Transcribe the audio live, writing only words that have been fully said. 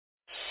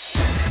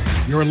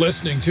You're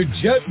listening to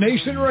Jet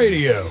Nation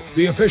Radio,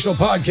 the official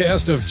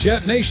podcast of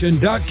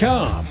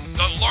JetNation.com,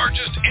 the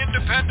largest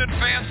independent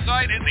fan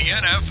site in the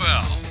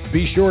NFL.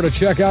 Be sure to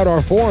check out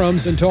our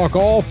forums and talk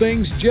all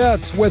things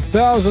Jets with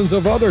thousands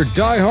of other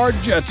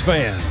diehard Jets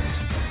fans.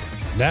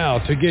 Now,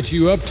 to get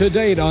you up to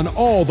date on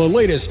all the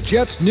latest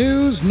Jets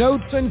news,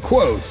 notes, and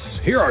quotes,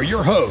 here are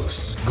your hosts,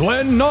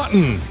 Glenn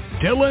Naughton,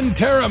 Dylan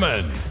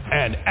Terriman,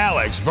 and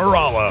Alex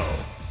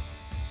Varallo.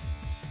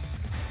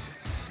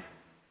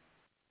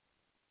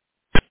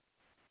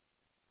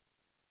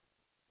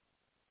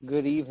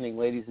 Good evening,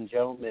 ladies and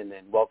gentlemen,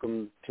 and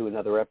welcome to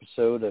another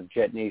episode of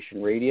Jet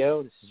Nation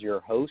Radio. This is your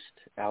host,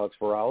 Alex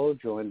Varallo,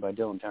 joined by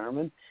Dylan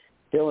Terriman.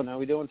 Dylan, how are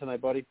we doing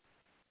tonight, buddy?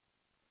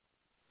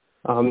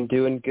 I'm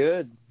doing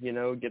good.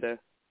 Get a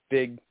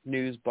big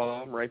news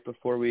bomb right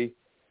before we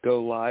go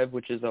live,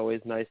 which is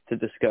always nice to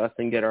discuss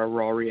and get our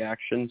raw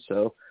reaction.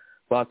 So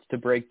lots to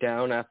break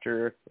down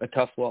after a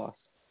tough loss.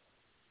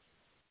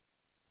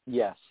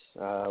 Yes,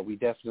 we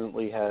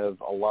definitely have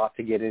a lot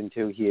to get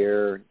into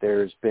here.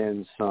 There's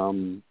been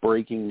some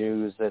breaking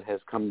news that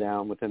has come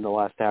down within the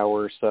last hour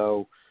or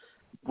so.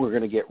 We're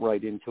going to get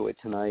right into it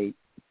tonight.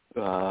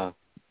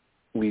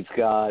 We've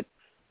got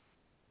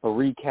a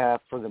recap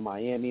for the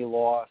Miami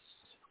loss.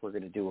 We're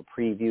going to do a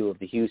preview of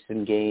the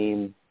Houston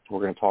game.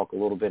 We're going to talk a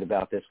little bit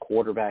about this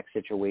quarterback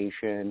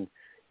situation.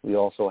 We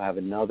also have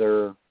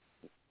another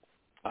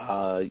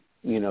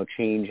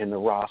change in the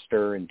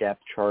roster and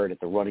depth chart at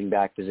the running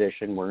back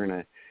position. We're going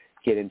to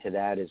get into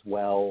that as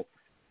well.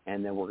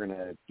 And then we're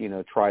going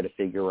to, try to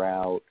figure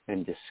out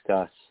and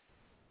discuss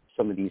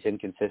some of these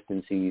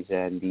inconsistencies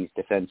and these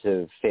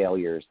defensive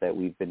failures that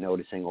we've been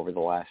noticing over the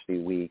last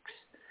few weeks.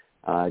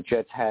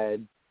 Jets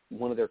had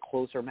one of their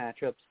closer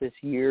matchups this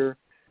year.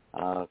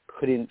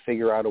 Couldn't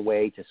figure out a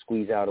way to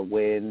squeeze out a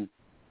win.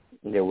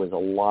 There was a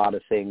lot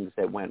of things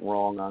that went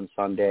wrong on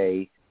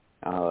Sunday.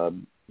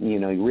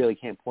 You really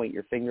can't point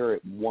your finger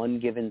at one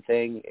given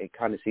thing. It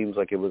kind of seems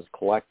like it was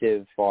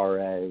collective as far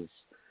as,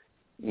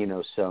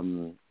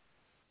 some,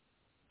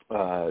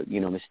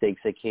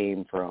 mistakes that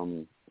came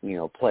from,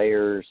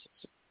 players,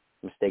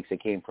 mistakes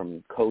that came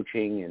from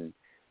coaching and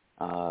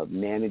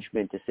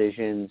management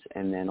decisions,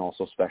 and then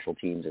also special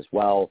teams as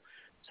well.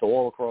 So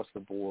all across the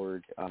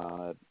board,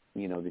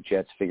 the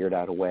Jets figured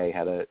out a way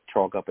how to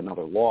chalk up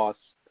another loss.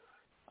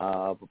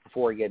 But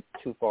before I get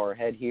too far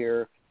ahead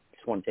here,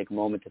 just want to take a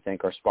moment to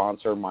thank our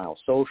sponsor, Mile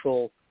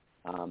Social.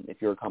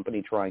 If you're a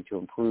company trying to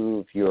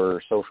improve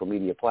your social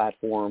media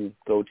platform,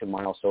 go to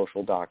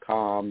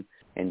milesocial.com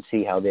and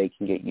see how they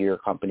can get your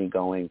company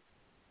going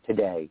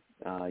today.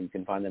 You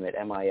can find them at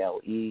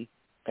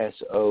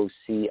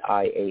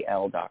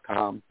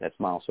milesocial.com. That's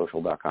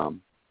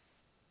milesocial.com.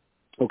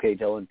 Okay,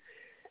 Dylan,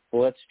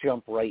 well, let's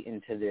jump right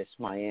into this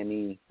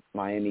Miami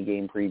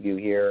game preview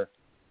here,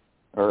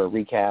 or a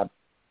recap.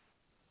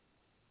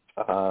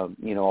 I'll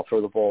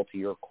throw the ball to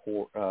your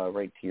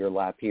right to your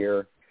lap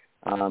here.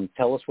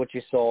 Tell us what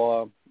you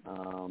saw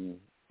and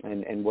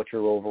what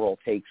your overall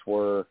takes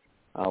were.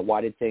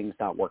 Why did things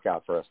not work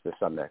out for us this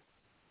Sunday?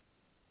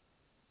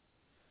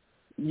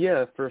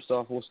 Yeah, first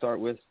off, we'll start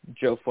with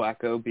Joe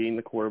Flacco being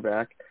the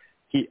quarterback.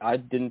 I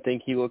didn't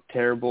think he looked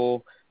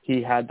terrible.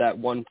 He had that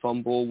one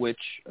fumble,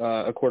 which,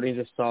 according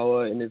to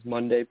Saleh in his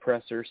Monday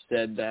presser,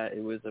 said that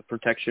it was a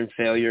protection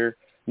failure,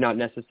 not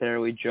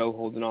necessarily Joe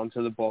holding on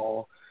to the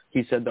ball.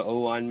 He said the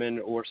O-lineman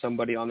or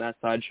somebody on that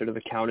side should have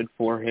accounted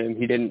for him.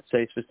 He didn't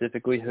say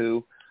specifically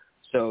who.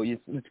 So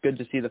it's good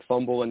to see the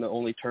fumble, and the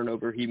only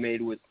turnover he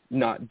made was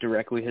not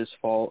directly his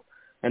fault.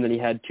 And then he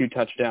had 2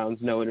 touchdowns,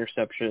 no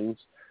interceptions.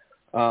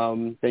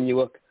 Then you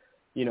look,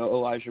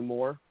 Elijah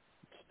Moore,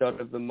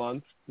 stud of the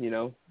month,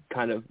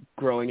 kind of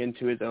growing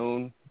into his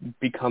own,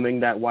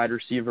 becoming that wide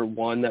receiver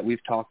one that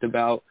we've talked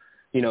about,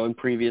 in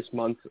previous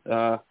months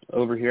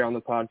over here on the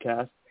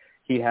podcast.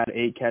 He had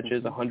 8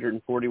 catches,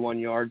 141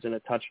 yards, and a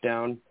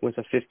touchdown with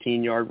a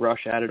 15-yard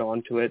rush added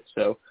onto it.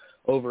 So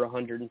over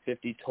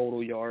 150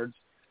 total yards.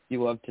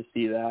 You love to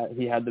see that.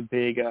 He had the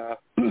big,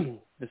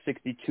 the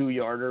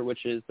 62-yarder,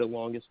 which is the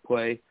longest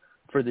play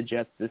for the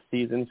Jets this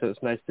season. So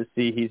it's nice to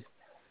see he's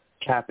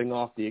capping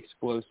off the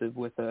explosive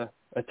with a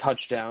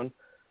touchdown.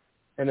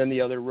 And then the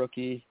other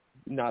rookie,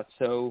 not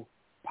so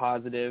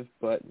positive,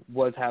 but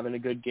was having a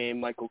good game,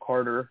 Michael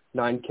Carter,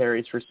 9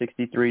 carries for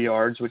 63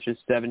 yards, which is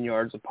 7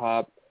 yards a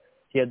pop.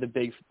 He had the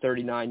big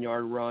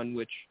 39-yard run,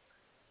 which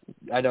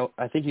I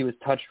think he was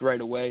touched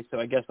right away, so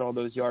I guess all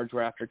those yards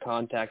were after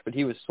contact, but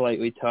he was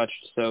slightly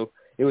touched, so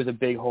it was a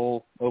big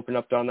hole open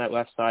up on that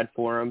left side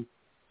for him.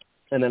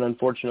 And then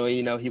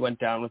unfortunately, he went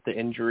down with the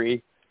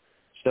injury.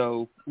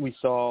 So we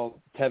saw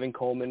Tevin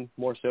Coleman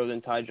more so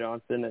than Ty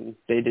Johnson, and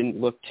they didn't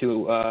look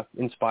too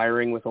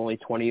inspiring with only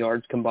 20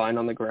 yards combined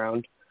on the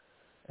ground.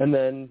 And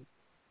then,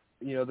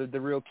 the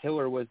real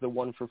killer was the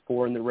 1 for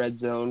 4 in the red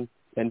zone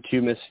and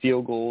 2 missed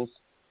field goals,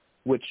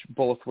 which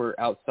both were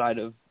outside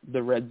of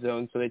the red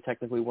zone, so they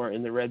technically weren't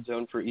in the red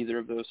zone for either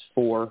of those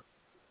 4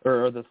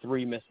 or the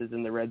 3 misses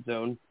in the red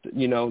zone.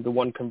 The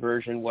one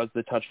conversion was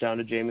the touchdown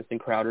to Jamison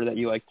Crowder that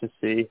you like to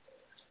see.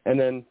 And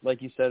then,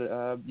 like you said,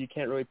 you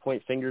can't really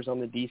point fingers on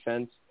the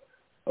defense.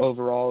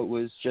 Overall, it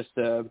was just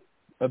a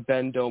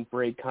bend, don't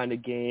break kind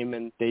of game,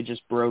 and they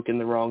just broke in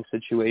the wrong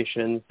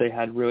situations. They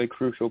had really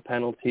crucial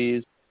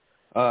penalties.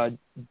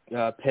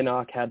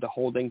 Pinnock had the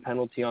holding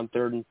penalty on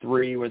 3rd and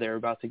 3 where they were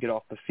about to get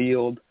off the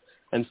field,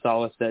 and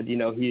Saleh said,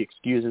 he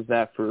excuses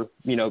that for,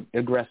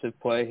 aggressive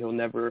play. He'll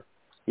never,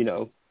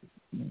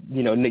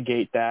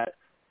 negate that.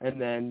 And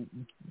then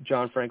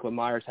John Franklin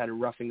Myers had a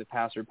roughing the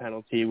passer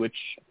penalty, which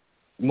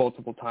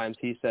multiple times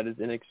he said is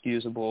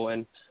inexcusable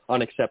and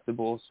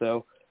unacceptable.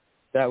 So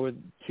that was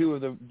 2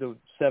 of the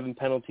 7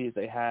 penalties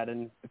they had,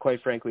 and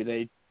quite frankly,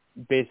 they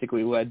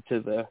basically led to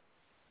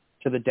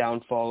the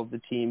downfall of the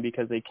team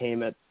because they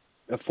came at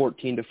a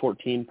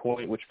 14-14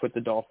 point, which put the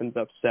Dolphins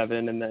up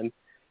 7, and then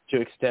to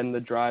extend the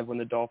drive when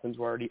the Dolphins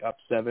were already up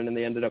 7, and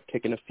they ended up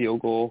kicking a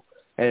field goal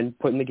and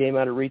putting the game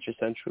out of reach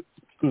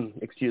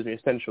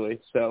essentially.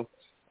 So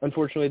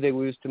unfortunately, they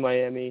lose to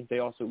Miami. They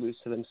also lose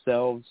to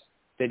themselves.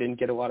 They didn't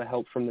get a lot of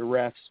help from the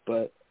refs,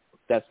 but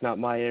that's not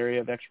my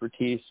area of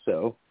expertise,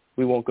 so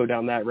we won't go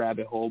down that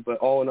rabbit hole. But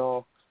all in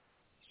all,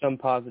 some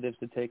positives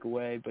to take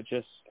away, but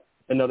just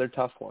another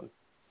tough one.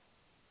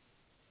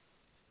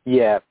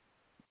 Yeah,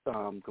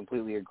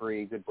 completely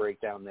agree. Good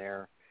breakdown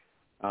there.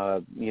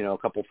 A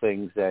couple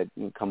things that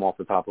come off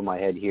the top of my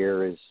head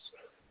here is,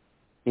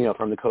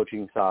 from the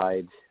coaching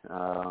side,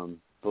 a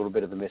little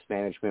bit of the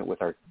mismanagement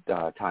with our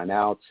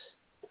timeouts.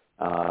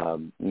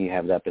 You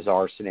have that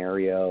bizarre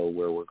scenario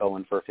where we're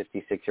going for a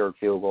 56-yard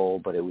field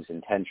goal, but it was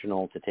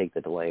intentional to take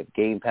the delay of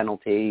game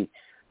penalty.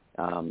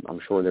 I'm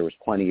sure there was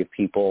plenty of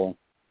people,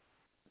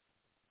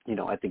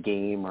 at the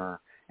game or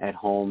at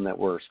home that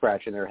were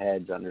scratching their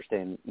heads,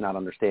 not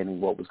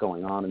understanding what was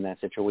going on in that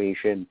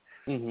situation.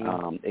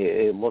 Mm-hmm.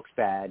 It looks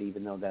bad,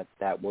 even though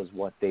that was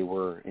what they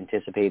were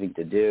anticipating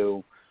to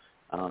do.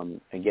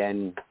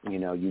 Again,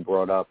 you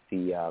brought up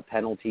the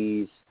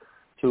penalties,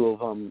 2 of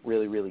them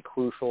really, really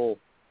crucial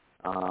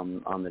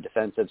on the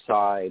defensive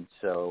side.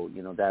 So,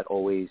 that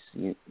always,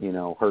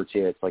 hurts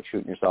you. It's like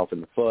shooting yourself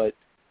in the foot.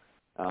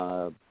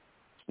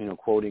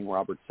 Quoting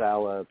Robert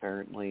Saleh,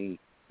 apparently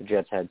the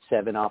Jets had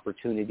 7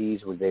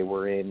 opportunities where they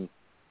were in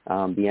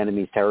the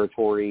enemy's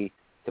territory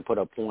to put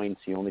up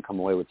points. You only come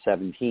away with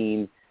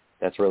 17.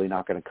 That's really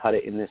not going to cut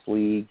it in this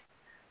league.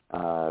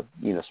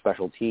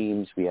 Special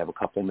teams, we have a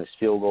couple missed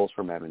field goals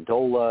from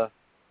Amendola.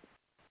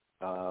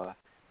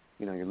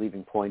 You're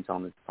leaving points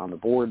on the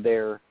board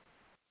there.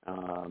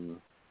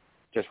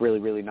 Just really,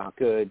 really not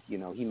good.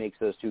 He makes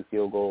those 2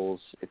 field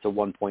goals. It's a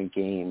 1-point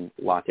game,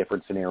 a lot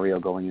different scenario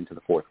going into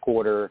the fourth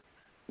quarter.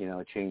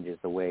 It changes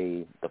the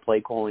way the play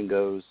calling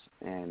goes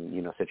and,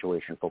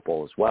 situation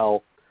football as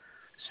well.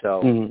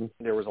 So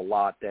There was a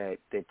lot that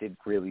did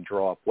really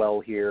draw up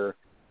well here.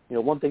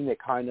 One thing that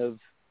kind of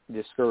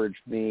discouraged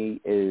me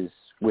is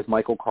with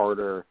Michael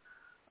Carter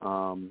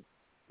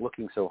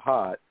looking so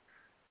hot,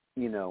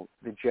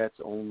 the Jets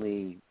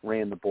only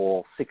ran the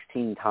ball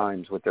 16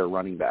 times with their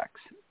running backs,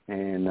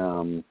 and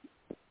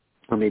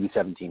or maybe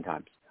 17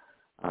 times.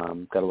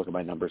 Got to look at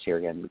my numbers here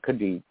again. It could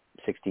be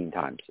 16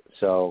 times.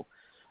 So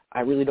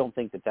I really don't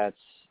think that that's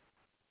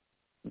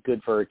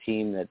good for a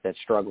team that's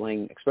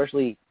struggling,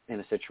 especially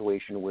in a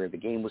situation where the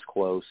game was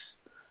close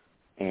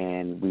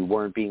and we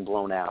weren't being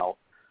blown out.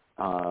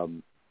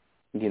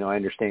 I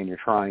understand you're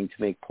trying to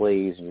make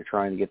plays and you're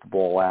trying to get the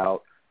ball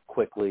out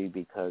quickly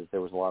because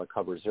there was a lot of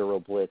cover 0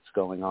 blitz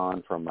going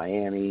on from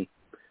Miami.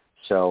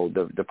 So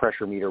the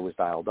pressure meter was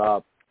dialed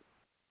up.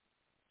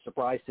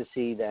 Surprised to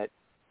see that,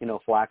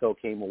 Flacco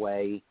came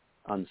away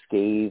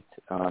unscathed.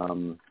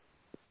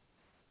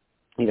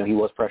 He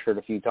was pressured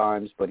a few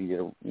times, but he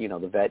did,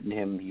 the vet in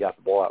him, he got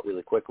the ball out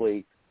really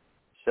quickly.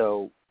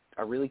 So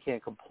I really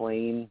can't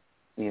complain,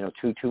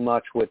 too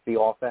much with the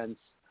offense,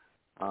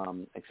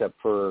 except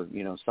for,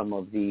 some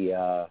of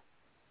the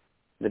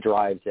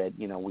drives that,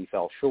 we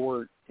fell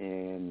short.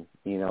 And,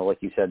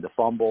 like you said, the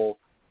fumble,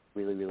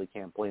 really, really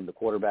can't blame the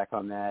quarterback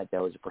on that.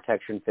 That was a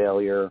protection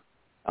failure.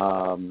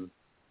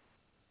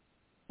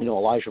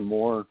 Elijah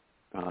Moore,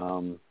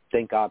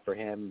 thank God for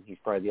him. He's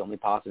probably the only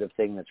positive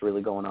thing that's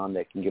really going on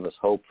that can give us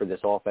hope for this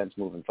offense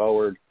moving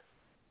forward.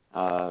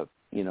 Love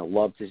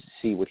to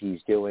see what he's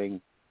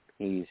doing.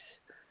 He's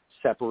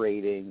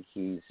separating.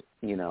 He's,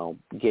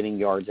 getting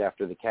yards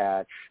after the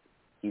catch.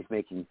 He's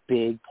making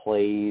big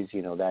plays.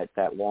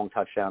 That long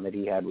touchdown that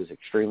he had was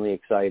extremely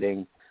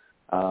exciting.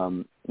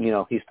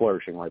 He's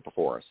flourishing right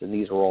before us. And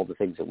these are all the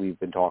things that we've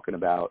been talking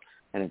about.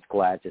 And it's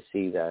glad to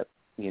see that,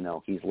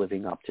 he's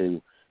living up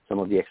to some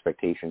of the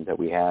expectations that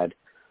we had.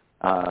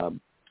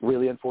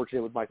 Really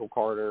unfortunate with Michael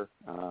Carter.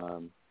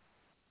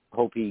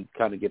 Hope he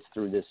kind of gets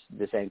through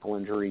this ankle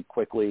injury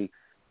quickly.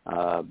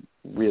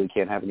 Really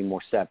can't have any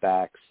more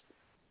setbacks.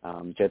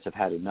 Jets have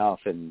had enough,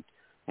 and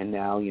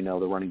now,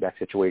 the running back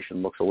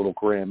situation looks a little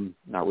grim.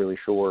 Not really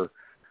sure,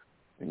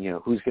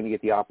 who's going to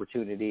get the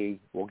opportunity.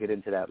 We'll get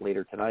into that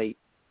later tonight.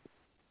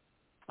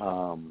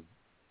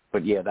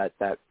 But yeah,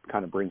 that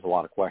kind of brings a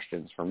lot of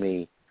questions for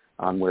me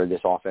on where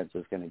this offense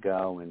is going to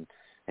go.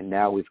 And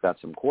now we've got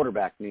some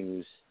quarterback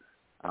news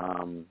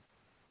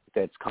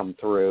that's come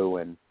through,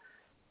 and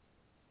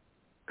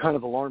kind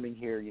of alarming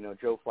here.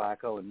 Joe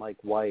Flacco and Mike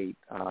White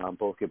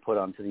both get put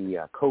onto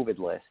the COVID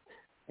list,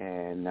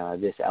 and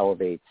this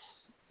elevates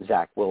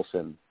Zach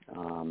Wilson,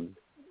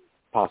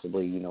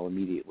 possibly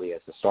immediately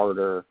as the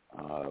starter.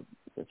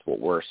 That's what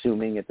we're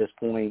assuming at this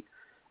point.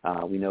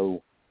 We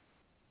know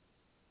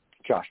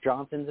Josh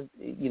Johnson's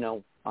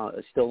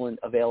still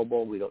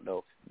available. We don't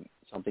know if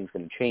something's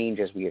going to change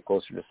as we get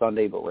closer to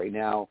Sunday, but right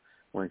now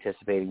we're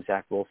anticipating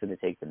Zach Wilson to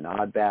take the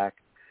nod back.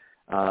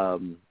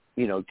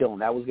 Dylan,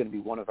 that was going to be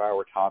one of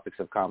our topics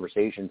of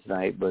conversation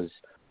tonight was,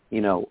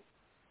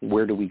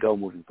 where do we go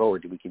moving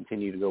forward? Do we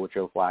continue to go with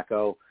Joe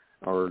Flacco,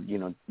 or,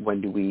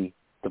 when do we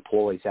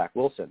deploy Zach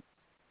Wilson?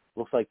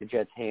 Looks like the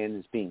Jets' hand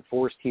is being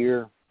forced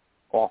here.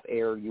 Off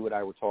air, you and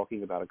I were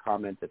talking about a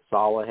comment that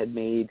Saleh had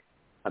made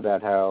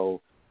about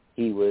how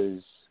he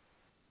was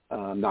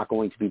not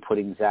going to be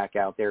putting Zach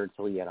out there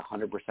until he had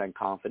 100%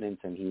 confidence,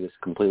 and he was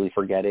completely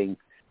forgetting,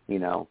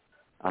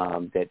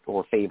 that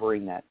or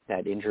favoring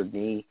that injured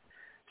knee.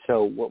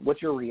 So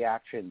what's your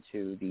reaction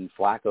to the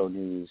Flacco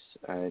news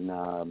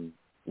and,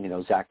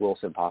 Zach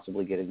Wilson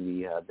possibly getting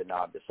the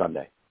nod this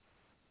Sunday?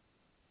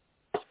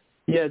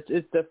 Yeah,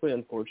 it's definitely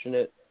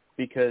unfortunate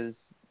because,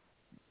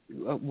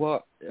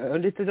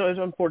 it's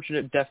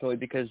unfortunate definitely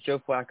because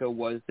Joe Flacco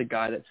was the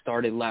guy that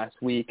started last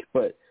week,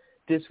 but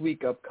this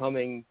week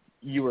upcoming,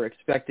 you were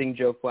expecting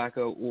Joe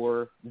Flacco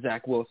or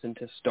Zach Wilson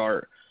to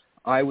start.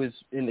 I was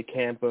in the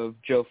camp of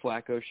Joe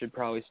Flacco should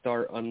probably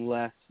start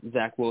unless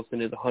Zach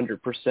Wilson is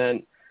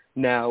 100%.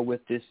 Now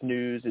with this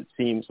news, it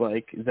seems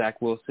like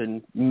Zach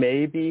Wilson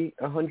may be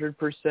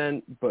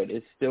 100%, but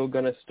is still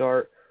going to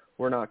start.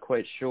 We're not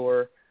quite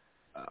sure.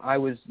 I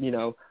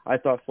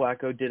thought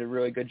Flacco did a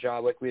really good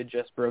job like we had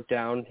just broke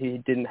down. He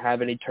didn't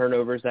have any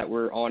turnovers that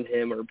were on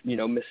him or,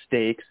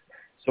 mistakes.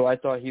 So I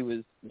thought he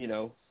was,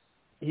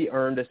 he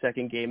earned a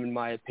second game in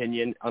my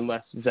opinion,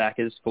 unless Zach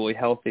is fully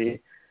healthy.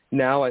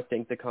 Now I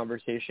think the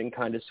conversation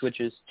kind of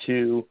switches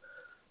to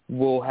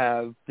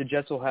the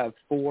Jets will have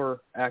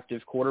 4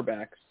 active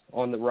quarterbacks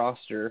on the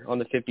roster, on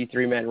the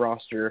 53-man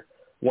roster,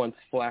 once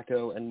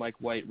Flacco and Mike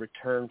White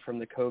return from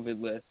the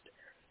COVID list.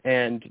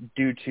 And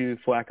due to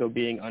Flacco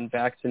being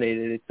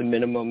unvaccinated, it's a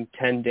minimum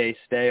 10-day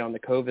stay on the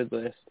COVID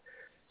list.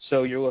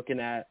 So you're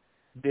looking at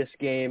this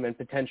game and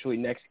potentially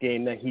next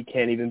game that he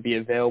can't even be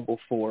available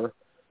for,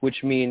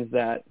 which means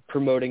that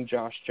promoting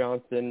Josh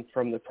Johnson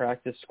from the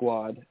practice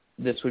squad,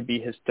 this would be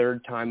his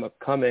 3rd time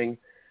upcoming.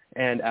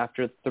 And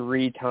after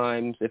 3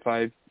 times, if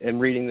I am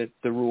reading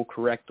the rule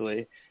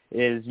correctly,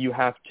 is you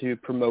have to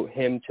promote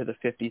him to the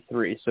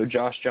 53. So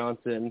Josh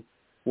Johnson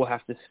will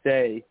have to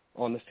stay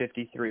on the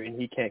 53, and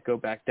he can't go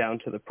back down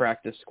to the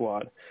practice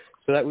squad.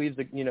 So that leaves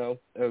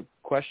a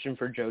question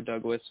for Joe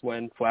Douglas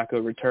when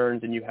Flacco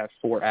returns and you have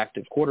 4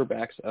 active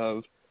quarterbacks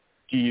of,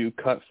 do you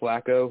cut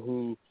Flacco,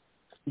 who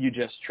you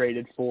just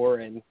traded for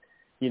and,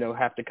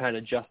 have to kind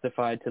of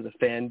justify to the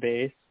fan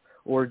base,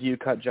 or do you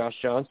cut Josh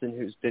Johnson,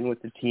 who's been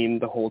with the team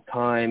the whole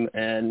time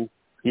and,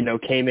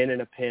 came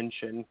in a pinch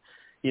and,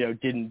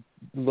 didn't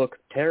look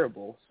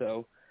terrible.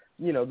 So,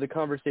 the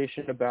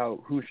conversation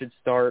about who should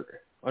start,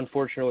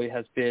 unfortunately,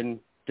 has been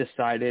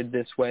decided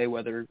this way,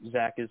 whether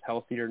Zach is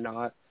healthy or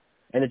not.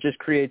 And it just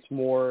creates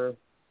more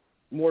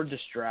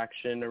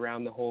distraction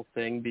around the whole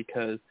thing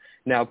because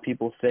now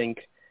people think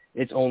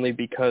it's only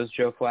because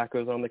Joe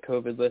Flacco's on the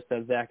COVID list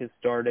that Zach is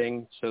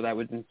starting, so that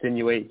would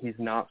insinuate he's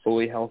not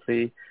fully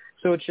healthy.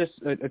 So it's just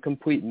a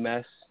complete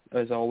mess,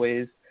 as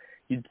always.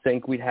 You'd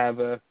think we'd have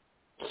a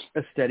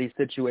steady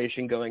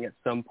situation going at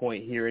some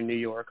point here in New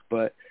York,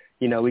 but,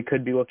 we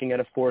could be looking at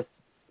a 4th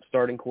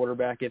starting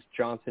quarterback if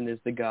Johnson is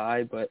the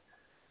guy, but,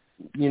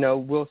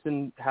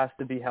 Wilson has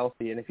to be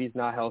healthy, and if he's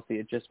not healthy,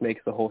 it just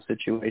makes the whole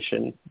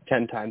situation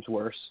 10 times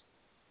worse.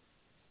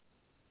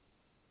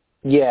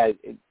 Yeah,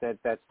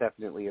 that's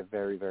definitely a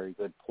very, very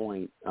good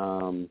point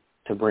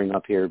to bring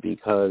up here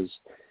because,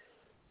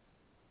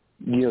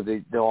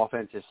 the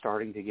offense is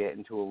starting to get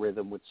into a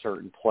rhythm with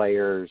certain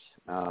players.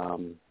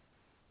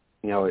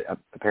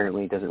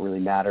 Apparently it doesn't really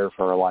matter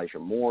for Elijah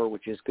Moore,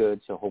 which is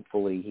good. So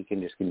hopefully he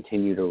can just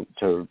continue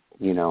to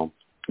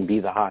be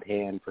the hot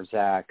hand for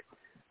Zach.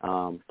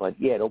 But,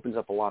 yeah, it opens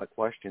up a lot of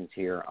questions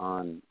here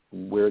on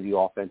where the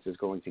offense is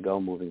going to go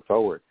moving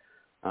forward.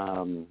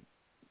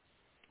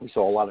 We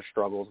saw a lot of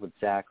struggles with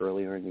Zach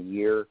earlier in the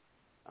year.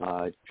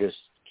 Just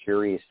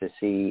curious to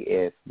see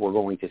if we're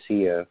going to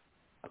see a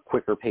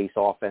quicker pace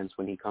offense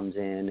when he comes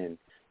in, and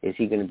is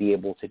he going to be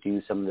able to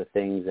do some of the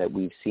things that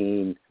we've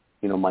seen,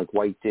 Mike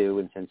White do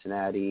in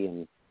Cincinnati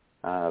and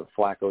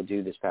Flacco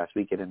do this past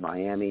weekend in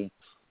Miami.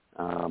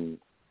 A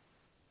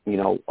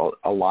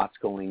lot's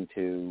going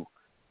to,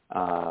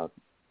 I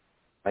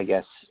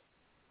guess,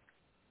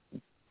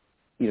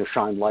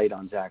 shine light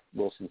on Zach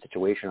Wilson's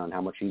situation, on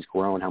how much he's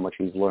grown, how much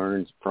he's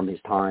learned from his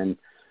time,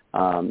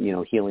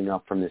 healing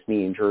up from this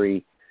knee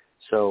injury.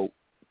 So,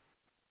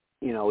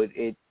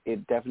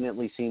 it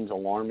definitely seems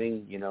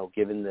alarming,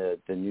 given the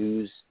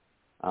news,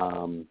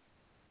 kind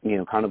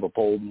of a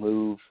bold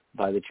move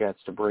by the Jets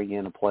to bring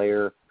in a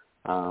player,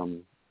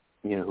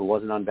 who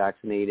wasn't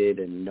unvaccinated,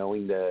 and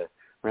knowing the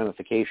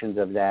ramifications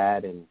of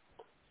that, and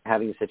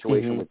having a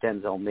situation with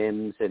Denzel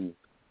Mims, and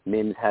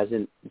Mims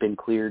hasn't been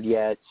cleared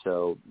yet,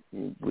 so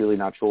really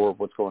not sure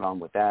what's going on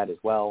with that as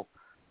well.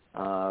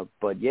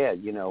 But yeah,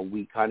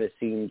 we kind of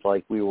seemed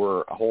like we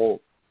were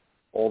all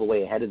the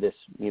way ahead of this,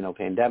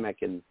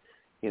 pandemic, and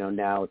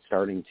now it's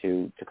starting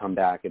to come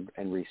back and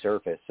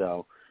resurface.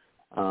 So,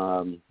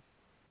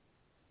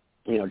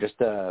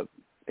 just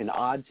an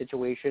odd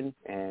situation,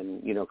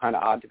 and kind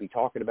of odd to be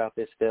talking about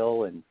this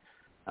still, and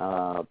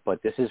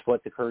but this is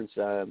what the current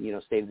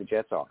state of the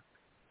Jets are,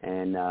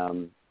 and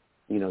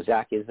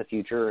Zach is the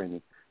future,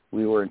 and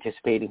we were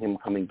anticipating him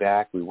coming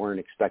back. We weren't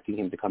expecting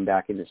him to come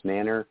back in this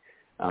manner,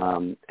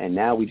 and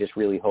now we just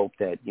really hope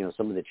that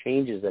some of the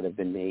changes that have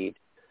been made,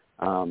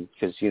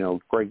 because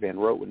Greg Van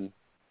Roten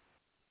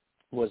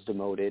was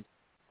demoted,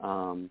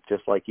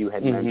 just like you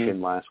had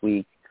mentioned last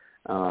week.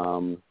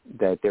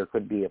 That there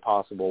could be a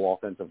possible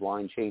offensive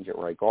line change at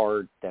right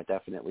guard. That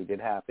definitely did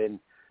happen.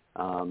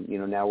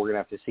 Now we're going to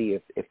have to see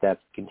if that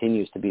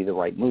continues to be the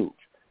right move.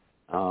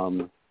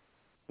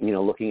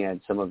 Looking at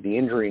some of the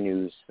injury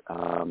news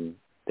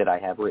that I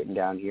have written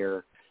down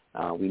here,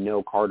 we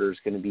know Carter's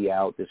going to be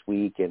out this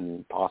week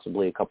and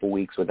possibly a couple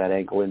weeks with that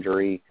ankle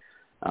injury.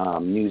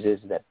 News is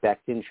that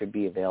Becton should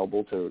be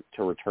available to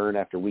return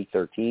after week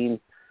 13.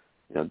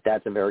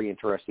 That's a very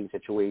interesting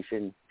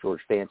situation.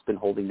 George Fant's been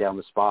holding down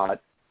the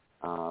spot.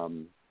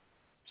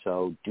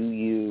 So do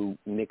you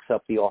mix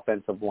up the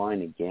offensive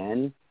line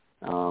again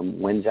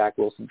when Zach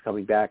Wilson's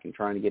coming back and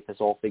trying to get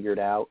this all figured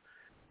out?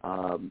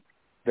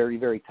 Very,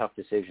 very tough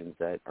decisions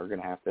that are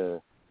going to have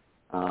to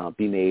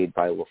be made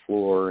by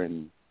LaFleur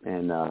and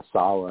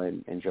Saleh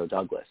and Joe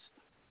Douglas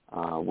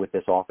with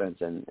this offense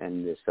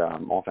and this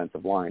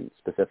offensive line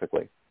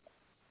specifically.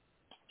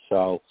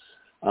 So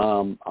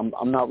I'm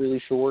not really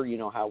sure,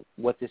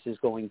 what this is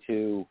going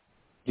to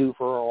do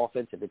for our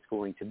offense, if it's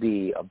going to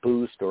be a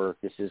boost or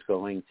if this is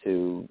going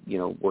to,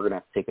 we're going to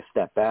have to take a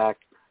step back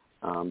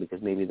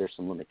because maybe there's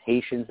some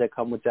limitations that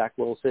come with Zach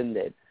Wilson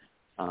that,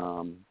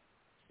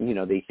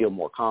 they feel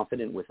more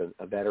confident with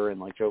a veteran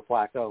like Joe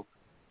Flacco.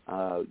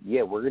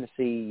 We're going to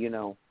see,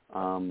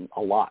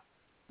 a lot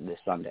this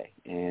Sunday.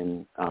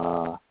 And,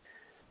 I'm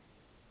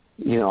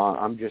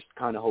just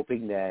kind of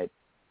hoping that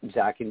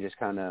Zach can just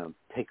kind of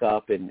pick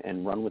up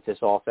and run with this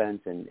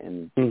offense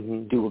and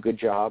do a good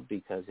job,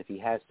 because if he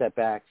has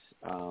setbacks,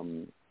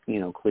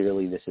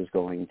 clearly this is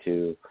going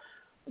to,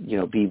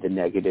 be the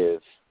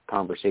negative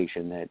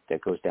conversation that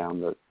goes down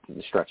the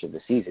stretch of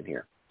the season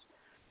here.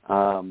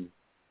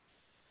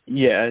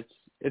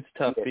 It's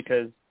tough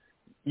because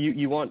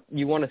you want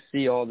to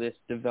see all this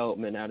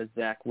development out of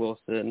Zach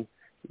Wilson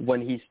when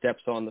he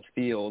steps on the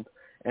field,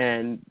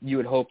 and you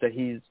would hope that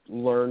he's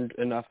learned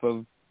enough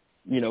of,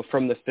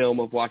 from the film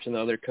of watching the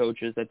other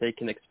coaches that they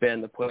can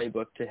expand the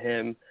playbook to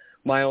him.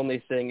 My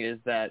only thing is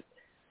that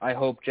I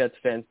hope Jets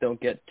fans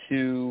don't get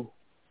too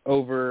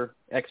over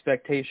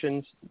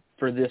expectations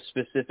for this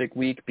specific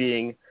week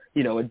being,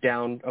 a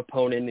down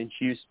opponent in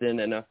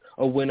Houston and a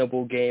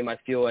winnable game. I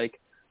feel like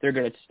they're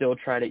going to still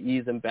try to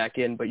ease them back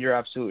in, but you're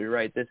absolutely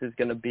right. This is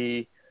going to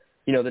be,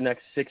 the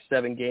next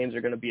 6-7 games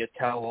are going to be a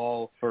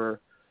tell-all for,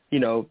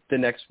 the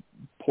next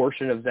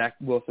portion of Zach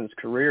Wilson's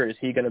career. Is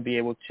he going to be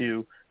able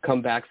to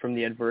come back from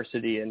the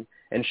adversity and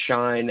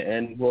shine,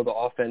 and will the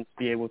offense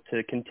be able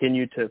to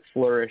continue to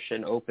flourish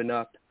and open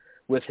up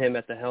with him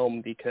at the helm?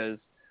 Because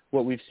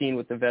what we've seen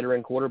with the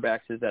veteran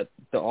quarterbacks is that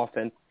the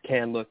offense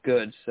can look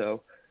good.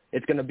 So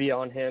it's going to be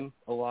on him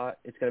a lot.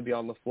 It's going to be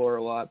on LaFleur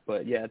a lot.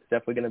 But, it's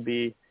definitely going to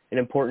be an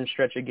important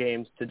stretch of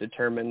games to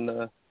determine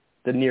the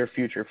near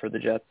future for the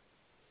Jets.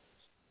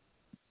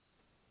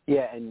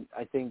 Yeah, and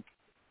I think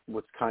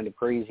what's kind of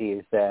crazy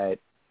is that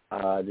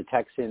the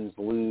Texans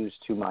lose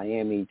to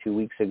Miami 2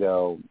 weeks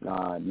ago,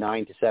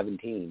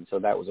 9-17. So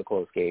that was a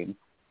close game.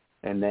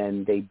 And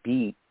then they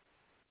beat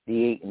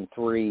the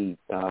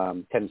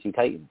 8-3 Tennessee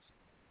Titans.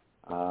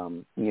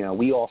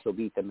 We also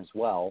beat them as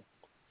well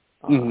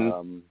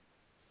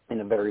in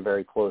a very,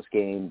 very close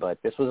game.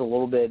 But this was a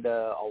little bit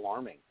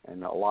alarming.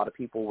 And a lot of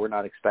people were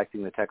not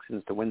expecting the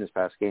Texans to win this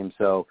past game.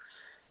 So,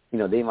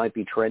 they might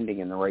be trending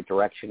in the right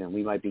direction, and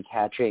we might be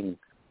catching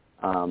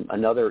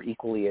another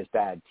equally as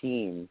bad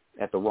team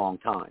at the wrong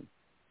time.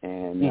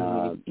 And,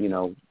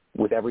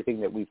 with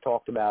everything that we've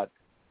talked about,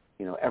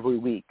 every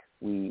week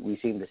we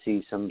seem to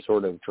see some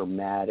sort of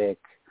dramatic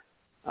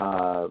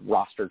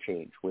roster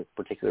change with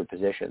particular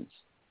positions.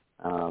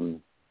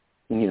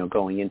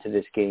 Going into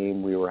this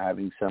game, we were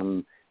having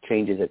some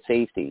changes at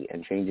safety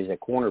and changes at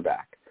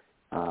cornerback.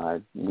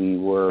 We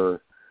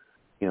were,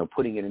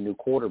 putting in a new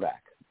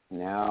quarterback.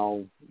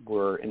 Now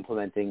we're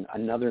implementing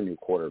another new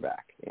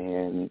quarterback,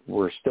 and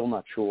we're still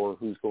not sure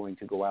who's going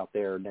to go out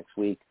there next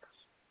week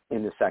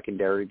in the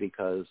secondary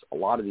because a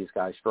lot of these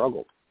guys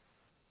struggled.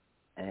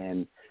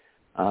 And,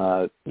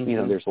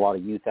 there's a lot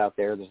of youth out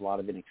there. There's a lot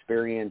of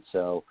inexperience.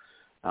 So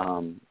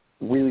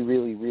really,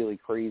 really, really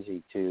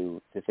crazy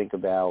to think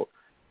about,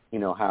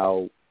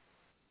 how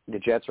the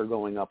Jets are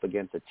going up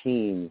against a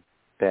team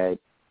that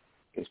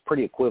is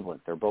pretty equivalent.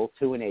 They're both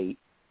 2-8.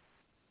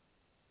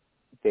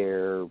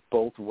 They're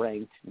both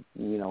ranked,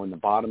 in the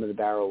bottom of the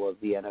barrel of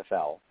the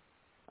NFL.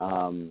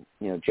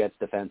 Jets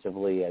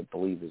defensively, I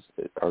believe,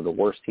 are the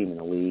worst team in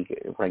the league,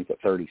 ranked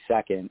at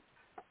 32nd.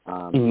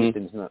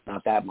 Houston's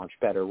not that much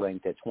better,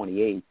 ranked at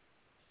 28th.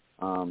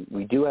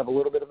 We do have a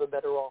little bit of a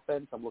better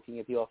offense. I'm looking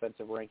at the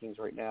offensive rankings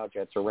right now.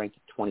 Jets are ranked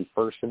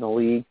 21st in the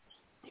league.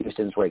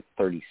 Houston's ranked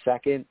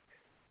 32nd.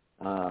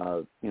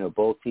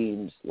 Both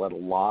teams let a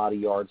lot of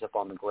yards up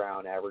on the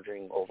ground,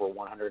 averaging over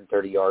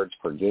 130 yards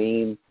per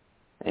game.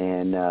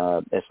 And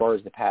as far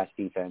as the pass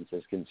defense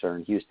is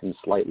concerned, Houston's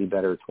slightly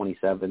better at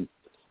 27th,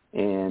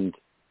 and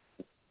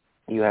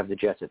you have the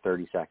Jets at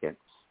 32nd.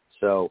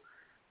 So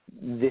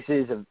this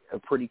is a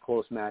pretty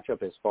close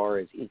matchup as far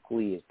as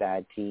equally as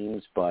bad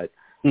teams, but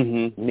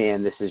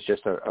man, this is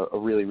just a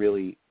really,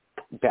 really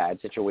bad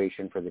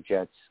situation for the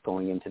Jets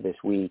going into this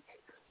week.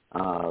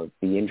 The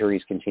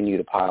injuries continue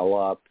to pile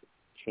up.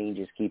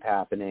 Changes keep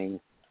happening.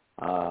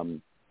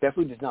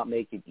 Definitely does not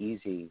make it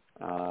easy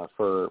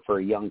for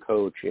a young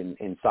coach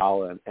in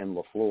Saleh and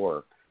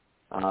LaFleur.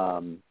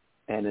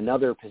 And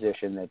another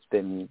position that's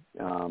been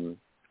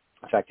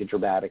affected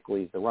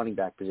dramatically is the running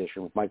back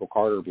position with Michael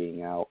Carter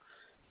being out.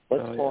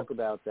 Let's talk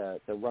about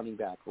the running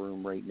back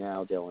room right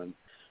now, Dylan.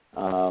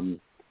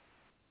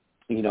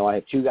 I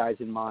have two guys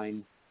in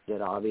mind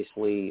that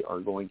obviously are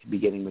going to be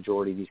getting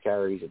majority of these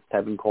carries. It's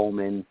Tevin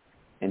Coleman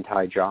and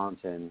Ty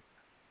Johnson.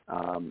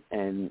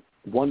 And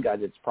one guy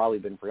that's probably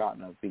been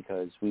forgotten of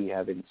because we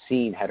haven't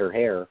seen head or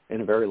hair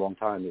in a very long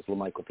time is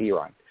LaMichael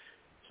Pirine.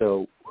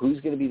 So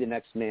who's going to be the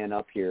next man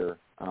up here,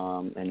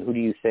 and who do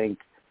you think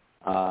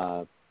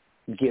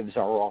gives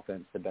our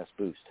offense the best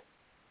boost?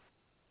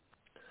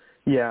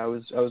 Yeah, I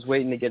was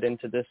waiting to get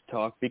into this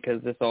talk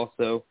because this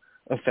also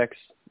affects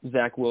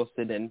Zach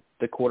Wilson and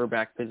the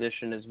quarterback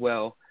position as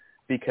well,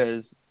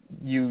 because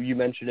you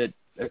mentioned it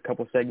a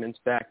couple segments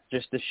back,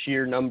 just the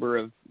sheer number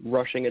of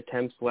rushing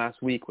attempts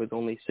last week was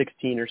only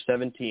 16 or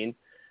 17.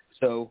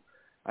 So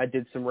I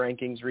did some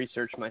rankings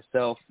research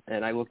myself,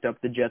 and I looked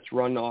up the Jets'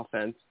 run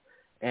offense,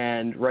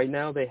 and right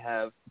now they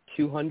have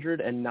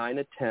 209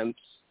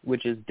 attempts,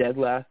 which is dead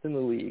last in the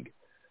league,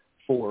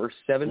 for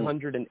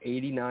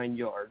 789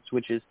 yards,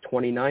 which is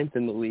 29th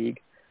in the league,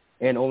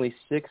 and only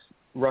 6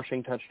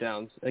 rushing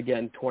touchdowns,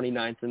 again,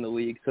 29th in the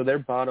league. So they're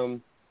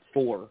bottom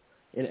 4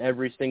 in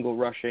every single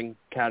rushing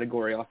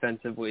category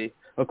offensively,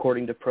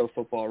 according to Pro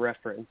Football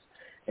Reference.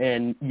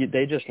 And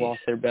they just lost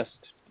their best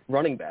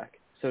running back.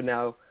 So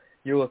now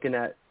you're looking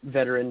at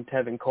veteran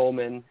Tevin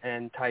Coleman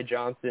and Ty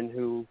Johnson,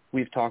 who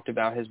we've talked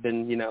about has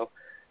been,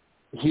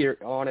 here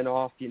on and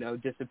off,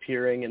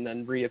 disappearing and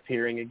then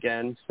reappearing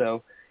again.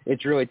 So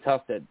it's really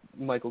tough that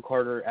Michael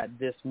Carter at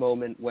this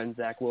moment when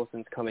Zach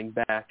Wilson's coming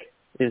back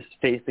is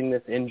facing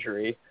this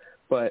injury.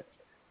 But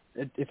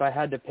if I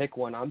had to pick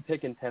one, I'm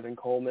picking Tevin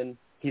Coleman.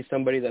 He's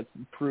somebody that's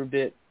proved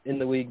it in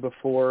the league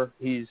before.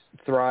 He's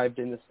thrived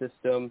in the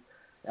system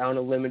on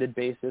a limited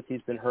basis.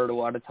 He's been hurt a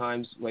lot of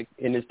times, like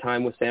in his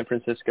time with San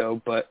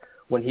Francisco. But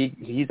when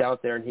he's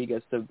out there and he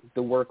gets the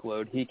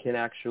workload, he can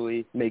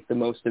actually make the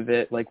most of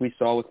it. Like we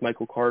saw with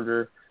Michael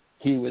Carter,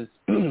 he was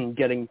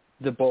getting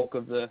the bulk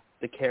of the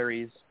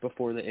carries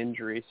before the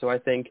injury. So I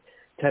think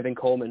Tevin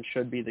Coleman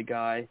should be the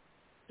guy.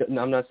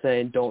 I'm not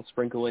saying don't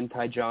sprinkle in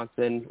Ty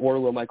Johnson or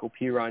LaMichael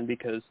Pirine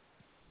because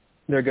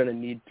they're going to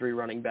need 3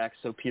 running backs,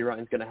 so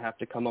Pirine's going to have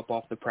to come up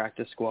off the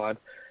practice squad,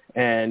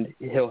 and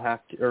he'll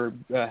have to, or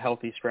a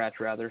healthy scratch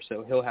rather,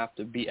 so he'll have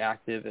to be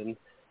active and,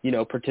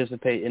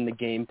 participate in the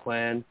game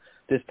plan.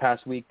 This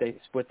past week they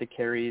split the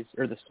carries,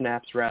 or the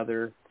snaps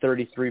rather,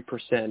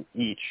 33%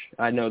 each.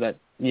 I know that,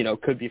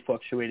 could be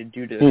fluctuated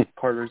due to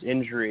Carter's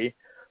injury,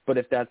 but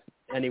if that's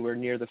anywhere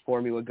near the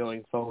formula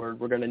going forward,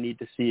 we're going to need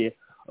to see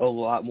a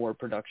lot more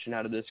production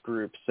out of this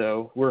group.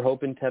 So we're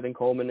hoping Tevin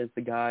Coleman is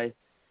the guy.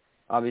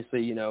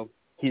 Obviously,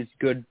 he's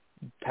good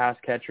pass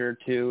catcher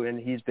too, and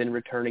he's been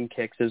returning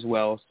kicks as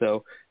well.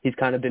 So he's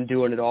kind of been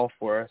doing it all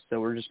for us. So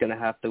we're just going to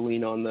have to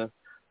lean on the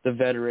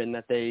veteran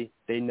that they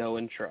know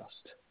and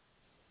trust.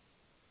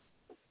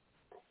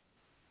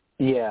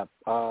 Yeah,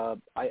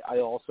 I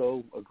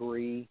also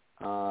agree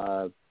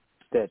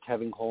that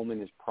Tevin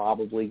Coleman is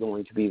probably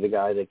going to be the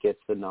guy that gets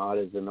the nod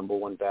as the number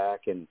 1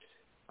 back, and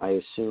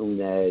I assume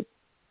that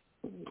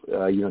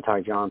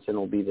Ty Johnson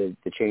will be the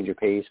change of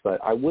pace. But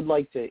I would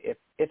like to,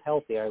 if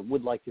healthy, I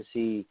would like to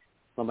see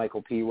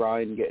LaMichael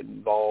Pirine get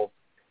involved.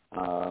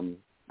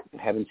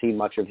 Haven't seen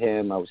much of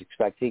him. I was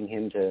expecting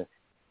him to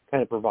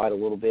kind of provide a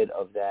little bit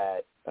of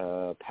that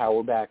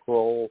power back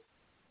role.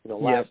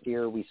 Last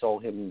year we saw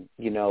him,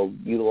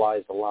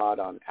 utilized a lot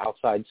on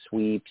outside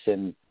sweeps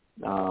and,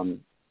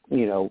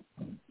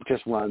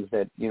 just runs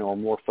that, are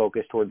more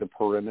focused toward the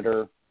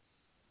perimeter.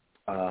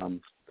 But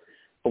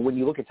when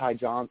you look at Ty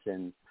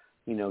Johnson,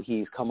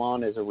 he's come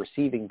on as a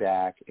receiving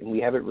back, and we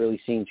haven't really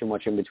seen too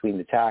much in between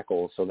the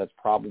tackles, so that's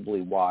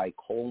probably why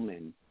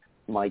Coleman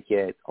might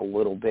get a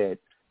little bit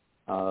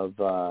of,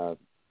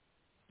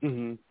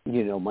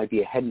 might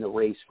be ahead in the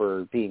race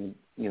for being,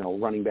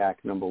 running back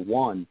number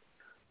 1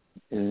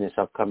 in this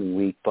upcoming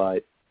week.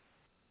 But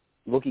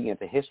looking at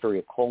the history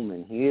of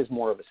Coleman, he is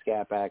more of a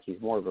scat back. He's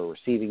more of a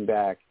receiving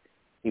back.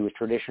 He was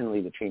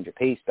traditionally the change of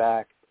pace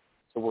back.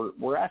 So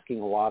we're asking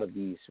a lot of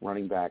these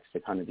running backs to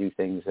kind of do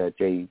things that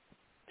they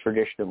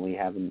traditionally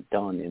haven't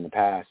done in the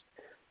past.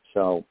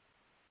 So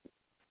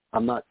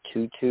I'm not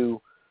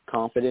too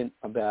confident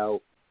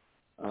about,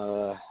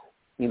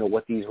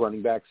 what these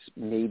running backs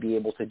may be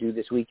able to do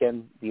this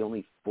weekend. The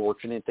only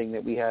fortunate thing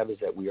that we have is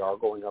that we are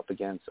going up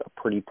against a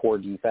pretty poor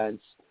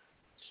defense.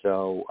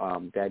 So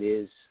that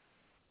is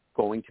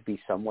going to be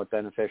somewhat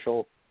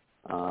beneficial.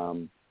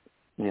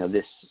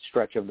 This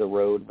stretch of the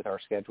road with our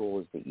schedule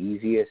is the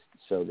easiest,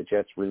 so the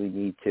Jets really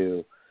need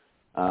to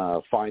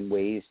find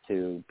ways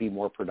to be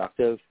more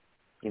productive.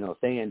 If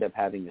they end up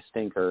having a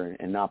stinker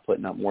and not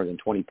putting up more than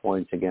 20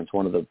 points against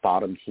one of the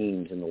bottom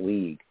teams in the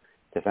league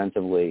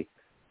defensively,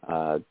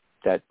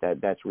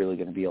 that's really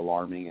going to be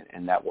alarming,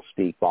 and that will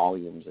speak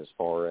volumes as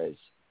far as,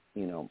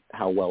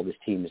 how well this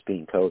team is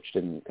being coached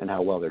and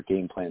how well their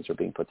game plans are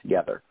being put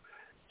together.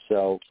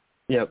 So,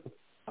 yep.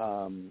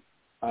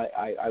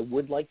 I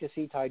would like to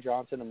see Ty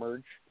Johnson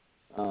emerge.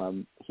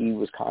 He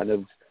was kind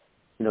of,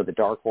 the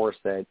dark horse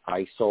that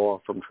I saw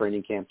from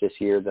training camp this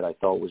year that I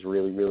thought was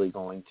really, really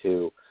going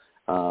to,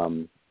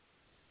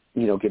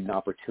 get an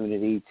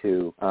opportunity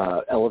to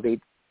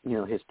elevate,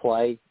 his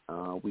play.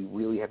 We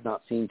really have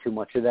not seen too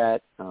much of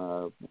that.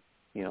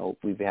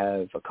 We've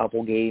had a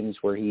couple games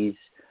where he's,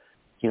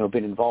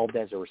 been involved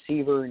as a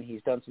receiver and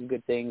he's done some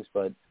good things,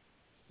 but,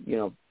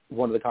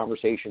 one of the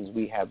conversations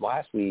we had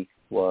last week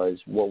was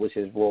what was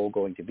his role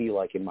going to be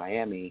like in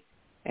Miami,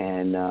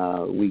 and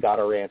we got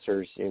our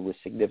answers. It was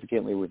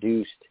significantly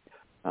reduced.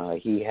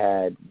 He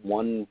had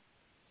one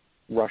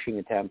rushing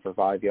attempt for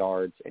 5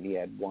 yards, and he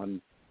had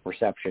one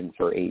reception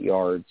for 8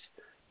 yards.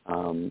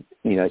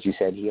 As you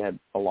said, he had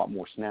a lot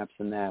more snaps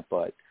than that,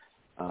 but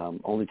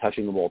only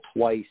touching the ball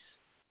twice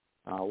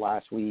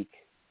last week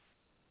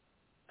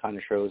kind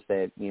of shows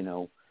that,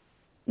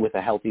 with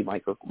a healthy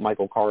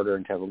Michael Carter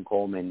and Tevin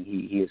Coleman,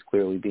 he is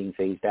clearly being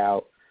phased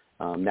out.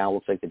 Now it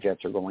looks like the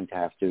Jets are going to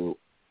have to,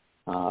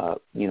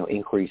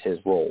 increase his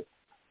role.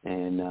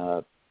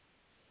 And,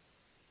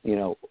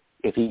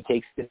 if he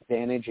takes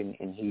advantage and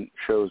he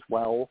shows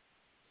well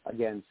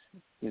against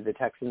the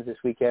Texans this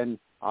weekend,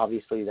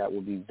 obviously that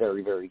will be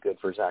very, very good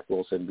for Zach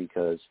Wilson,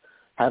 because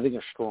having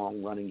a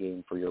strong running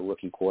game for your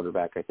rookie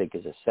quarterback, I think,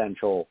 is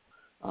essential.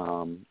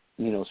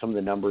 Some of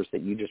the numbers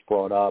that you just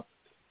brought up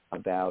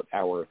about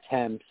our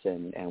attempts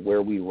and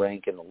where we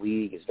rank in the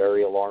league is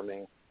very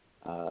alarming.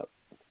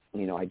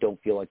 I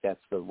don't feel like that's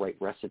the right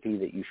recipe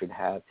that you should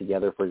have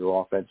together for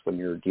your offense when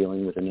you're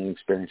dealing with an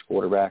inexperienced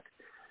quarterback.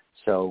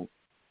 So,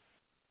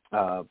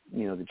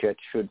 the Jets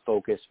should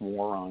focus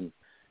more on,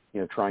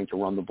 trying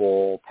to run the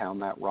ball,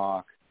 pound that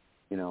rock.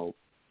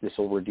 This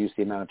will reduce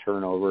the amount of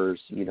turnovers.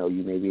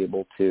 You may be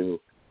able to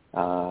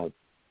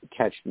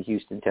catch the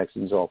Houston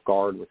Texans off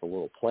guard with a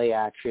little play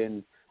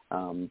action,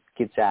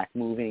 get Zach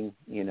moving.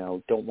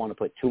 Don't want to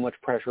put too much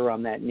pressure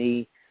on that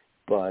knee,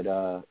 but,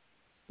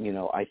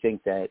 I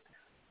think that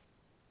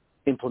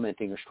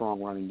implementing a strong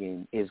running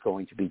game is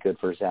going to be good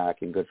for Zach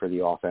and good for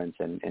the offense,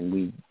 and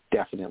we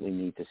definitely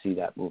need to see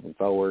that moving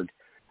forward.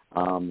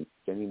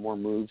 Any more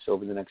moves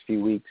over the next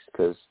few weeks,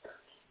 because,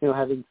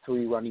 having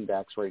three running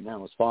backs right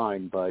now is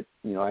fine, but,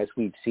 as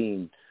we've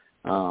seen,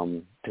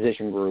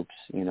 position groups,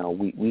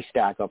 we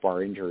stack up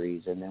our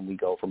injuries, and then we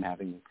go from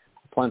having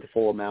a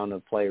plentiful amount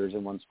of players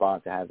in one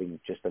spot to having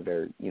just a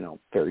very,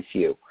 very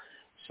few.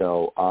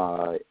 So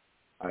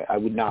I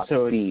would not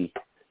be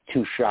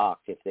too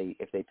shocked if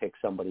they pick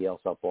somebody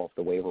else up off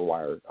the waiver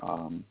wire,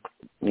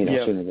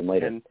 sooner than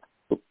later. And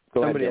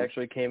somebody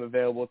actually came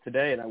available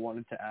today, and I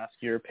wanted to ask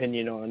your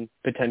opinion on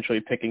potentially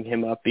picking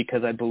him up,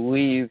 because I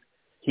believe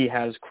he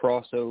has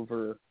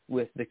crossover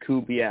with the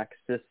Kubiak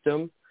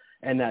system,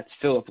 and that's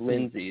Philip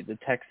Lindsay. The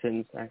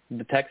Texans,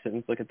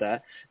 look at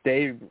that.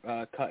 They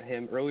cut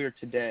him earlier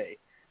today,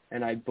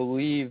 and I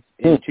believe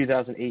in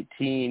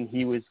 2018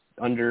 he was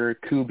under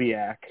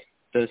Kubiak.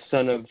 The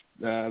son of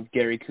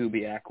Gary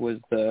Kubiak was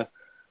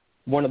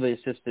one of the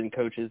assistant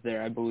coaches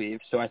there, I believe.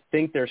 So I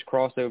think there's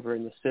crossover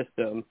in the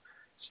system.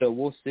 So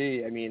we'll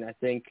see. I mean, I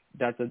think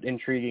that's an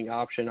intriguing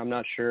option. I'm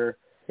not sure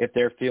if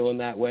they're feeling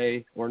that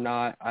way or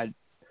not.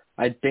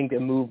 I think a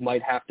move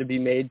might have to be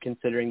made,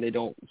 considering they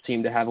don't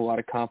seem to have a lot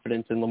of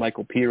confidence in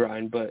LaMichael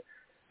Pirine. But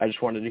I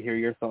just wanted to hear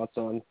your thoughts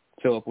on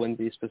Philip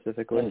Lindsay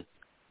specifically.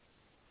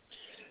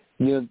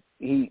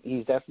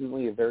 He's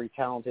definitely a very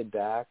talented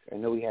back. I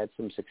know he had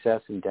some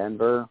success in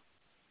Denver,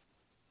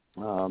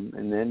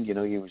 and then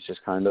he was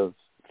just kind of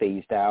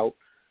phased out.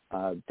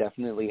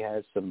 Definitely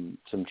has some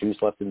juice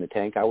left in the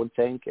tank, I would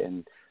think,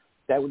 and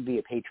that would be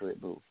a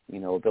Patriot move,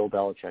 a Bill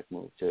Belichick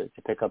move to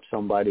pick up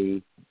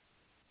somebody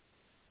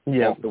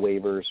off the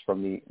waivers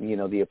from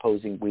the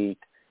opposing week.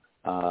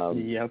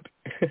 Yep.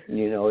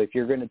 If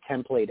you're going to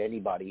template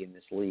anybody in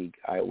this league,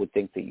 I would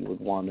think that you would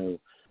want to,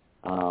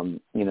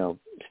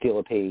 steal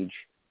a page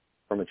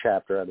from a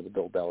chapter out of the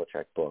Bill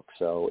Belichick book.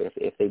 So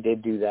if they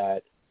did do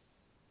that,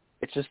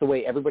 it's just the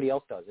way everybody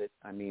else does it.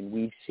 I mean,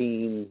 we've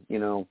seen,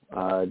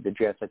 the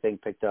Jets, I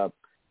think, picked up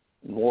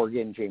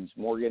James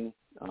Morgan,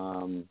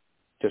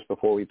 just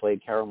before we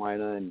played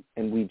Carolina,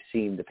 and we've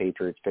seen the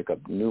Patriots pick up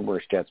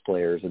numerous Jets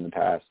players in the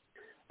past,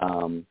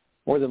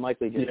 more than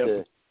likely just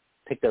to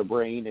pick their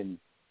brain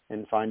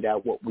and find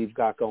out what we've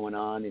got going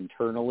on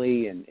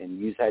internally and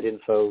use that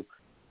info,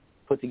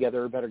 put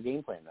together a better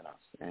game plan than us.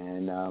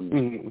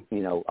 And,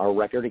 you know, our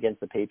record against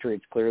the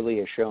Patriots clearly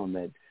has shown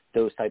that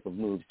those type of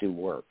moves do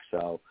work.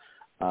 So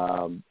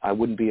I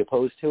wouldn't be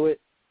opposed to it.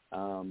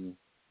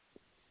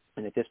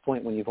 And at this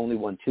point, when you've only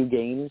won 2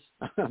 games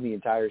on the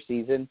entire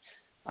season,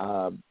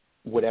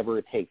 whatever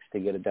it takes to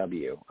get a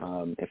W.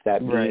 If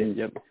that means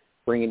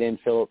bringing in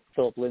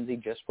Philip Lindsay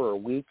just for a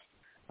week,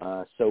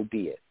 so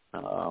be it.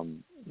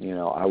 You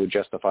know, I would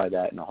justify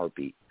that in a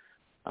heartbeat.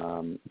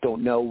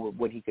 Don't know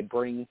what he could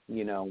bring,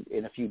 you know,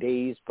 in a few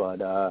days, but,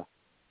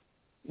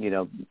 you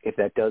know, if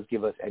that does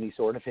give us any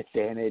sort of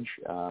advantage,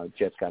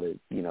 Jets got to,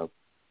 you know,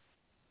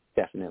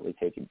 definitely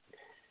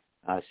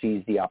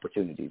seize the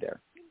opportunity there.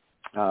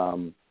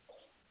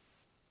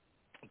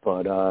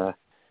 But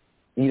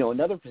you know,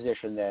 another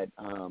position that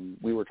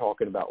we were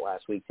talking about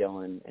last week,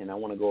 Dylan, and I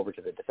want to go over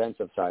to the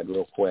defensive side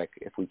real quick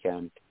if we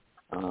can,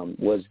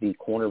 was the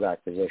cornerback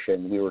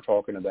position. We were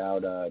talking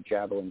about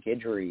Javelin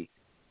Guidry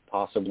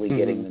possibly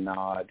getting the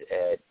nod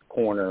at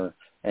corner,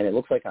 and it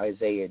looks like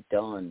Isaiah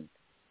Dunn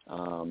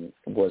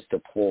was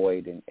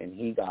deployed, and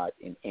he got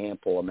an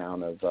ample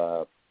amount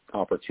of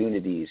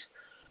opportunities.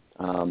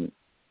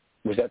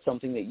 Was that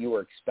something that you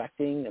were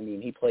expecting? I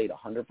mean, he played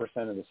 100%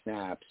 of the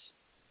snaps.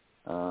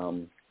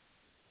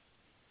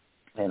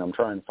 And I'm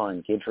trying to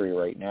find Guidry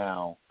right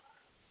now.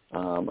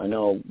 I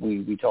know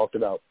we talked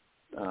about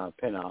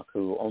Pinnock,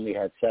 who only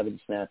had 7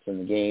 snaps in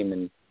the game,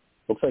 and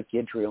looks like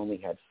Guidry only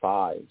had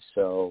 5.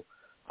 So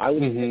I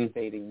was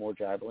anticipating more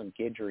Javelin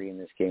Guidry in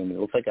this game. It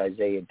looks like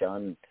Isaiah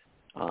Dunn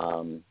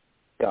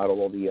got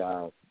all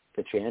the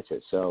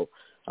chances. So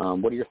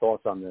what are your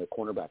thoughts on the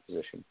cornerback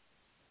position?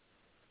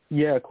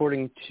 Yeah,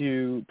 according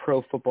to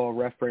Pro Football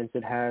Reference,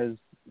 it has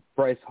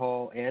Bryce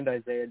Hall and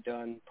Isaiah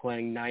Dunn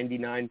playing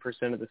 99%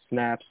 of the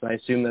snaps. I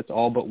assume that's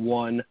all but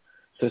one.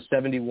 So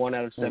 71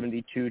 out of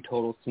 72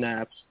 total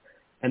snaps.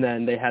 And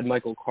then they had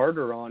Michael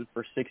Carter on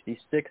for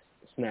 66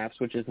 snaps,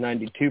 which is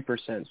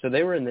 92%. So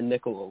they were in the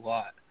nickel a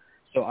lot.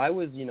 So I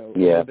was, you know, a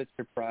little bit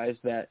surprised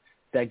that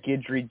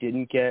Guidry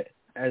didn't get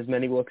as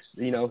many looks.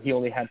 You know, he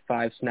only had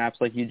 5 snaps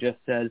like you just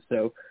said.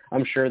 So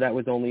I'm sure that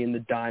was only in the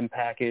dime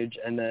package.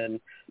 And then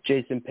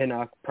Jason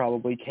Pinnock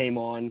probably came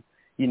on,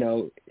 you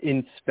know,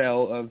 in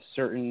spell of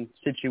certain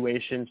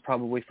situations,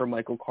 probably for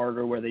Michael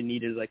Carter where they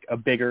needed like a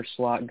bigger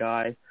slot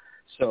guy.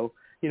 So,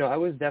 you know, I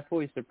was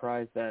definitely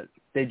surprised that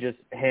they just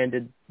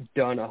handed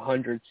Dunn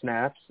 100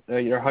 snaps, or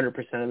 100%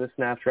 of the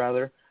snaps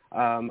rather.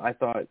 I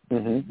thought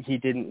he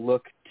didn't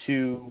look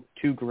too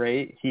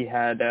great. He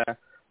had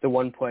the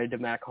one play to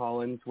Mac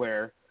Hollins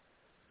where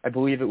I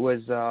believe it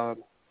was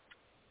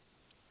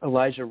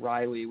Elijah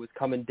Riley was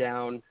coming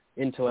down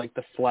into like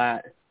the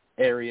flat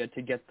area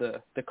to get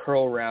the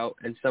curl route,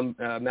 and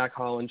Mac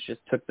Hollins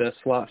just took the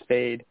slot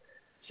fade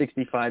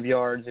 65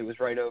 yards. It was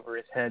right over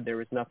his head. There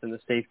was nothing the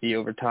safety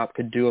over top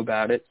could do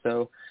about it.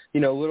 So, you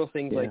know, little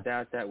things like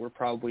that were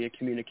probably a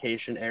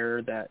communication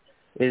error that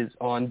is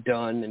on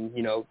Dunn, and,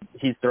 you know,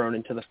 he's thrown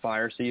into the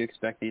fire, so you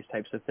expect these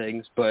types of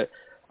things. But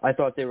I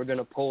thought they were going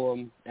to pull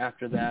him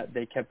after that.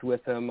 They kept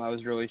with him. I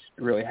was really,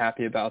 really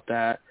happy about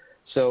that.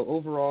 So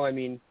overall, I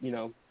mean, you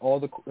know, all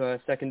the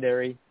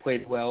secondary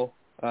played well.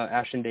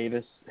 Ashton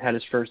Davis had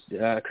his first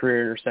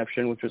career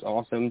interception, which was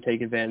awesome.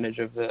 Take advantage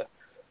of the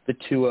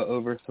Tua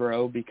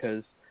overthrow,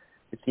 because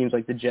it seems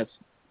like the Jets,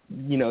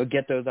 you know,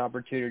 get those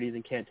opportunities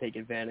and can't take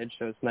advantage.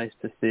 So it's nice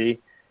to see.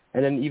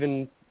 And then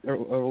even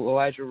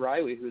Elijah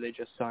Riley, who they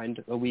just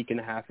signed a week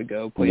and a half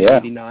ago, played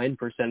 89%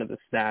 of the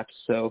snaps.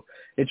 So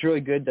it's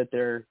really good that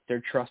they're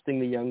trusting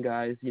the young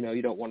guys. You know,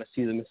 you don't want to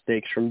see the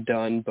mistakes from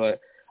Dunn,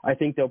 but I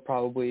think they'll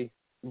probably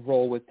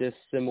roll with this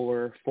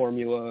similar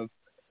formula of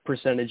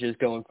percentages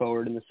going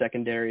forward in the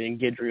secondary, and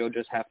Guidry will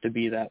just have to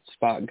be that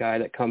spot guy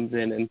that comes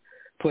in and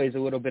plays a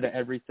little bit of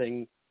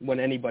everything when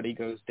anybody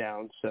goes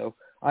down. So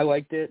I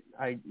liked it.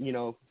 You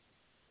know,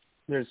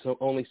 there's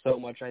only so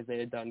much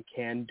Isaiah Dunn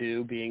can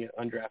do being an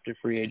undrafted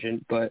free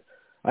agent, but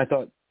I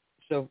thought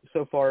so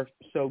far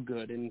so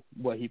good in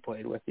what he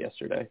played with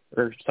yesterday,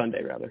 or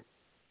Sunday rather.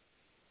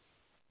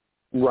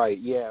 Right,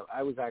 yeah.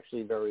 I was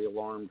actually very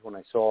alarmed when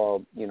I saw,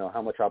 you know,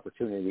 how much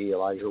opportunity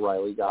Elijah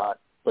Riley got.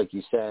 Like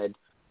you said,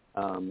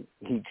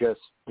 he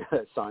just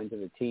signed to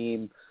the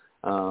team,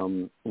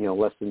 you know,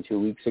 less than 2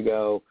 weeks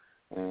ago,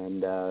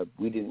 and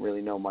we didn't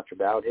really know much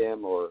about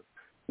him or,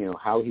 you know,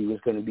 how he was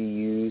going to be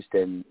used,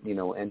 and, you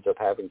know, ends up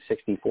having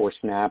 64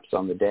 snaps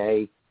on the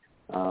day.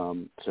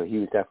 So he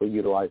was definitely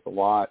utilized a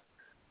lot.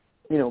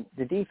 You know,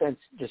 the defense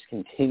just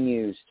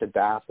continues to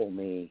baffle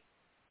me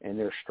and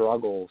their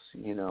struggles.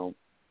 You know,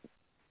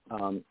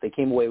 they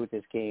came away with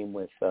this game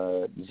with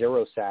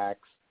 0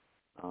 sacks,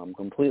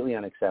 completely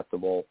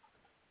unacceptable.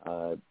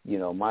 You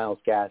know, Myles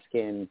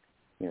Gaskin,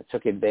 you know,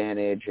 took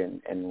advantage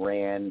and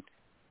ran,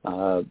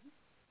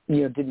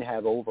 didn't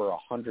have over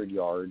 100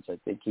 yards. I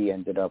think he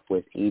ended up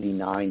with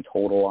 89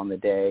 total on the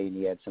day, and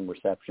he had some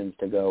receptions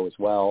to go as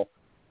well.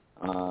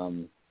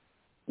 And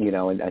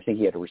I think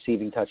he had a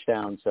receiving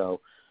touchdown. So,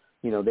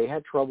 they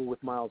had trouble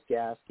with Myles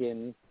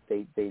Gaskin.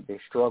 They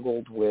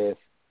struggled with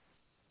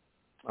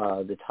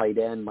the tight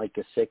end, Mike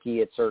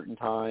Gesicki, at certain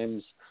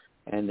times.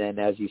 And then,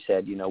 as you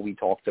said, we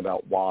talked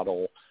about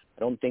Waddle.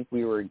 I don't think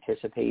we were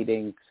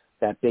anticipating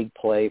that big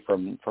play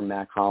from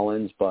Matt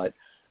Collins, but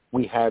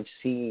we have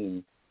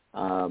seen,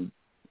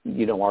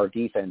 our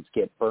defense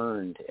get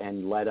burned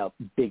and let up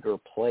bigger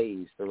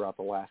plays throughout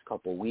the last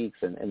couple of weeks.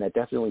 And that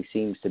definitely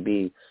seems to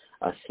be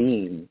a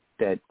theme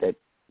that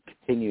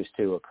continues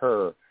to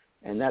occur.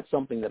 And that's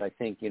something that I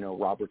think,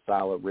 Robert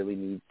Saleh really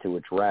needs to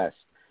address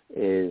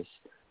is,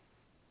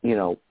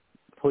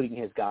 putting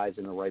his guys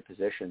in the right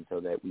position so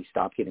that we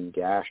stop getting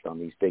gashed on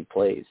these big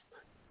plays.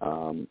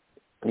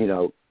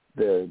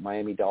 The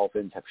Miami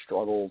Dolphins have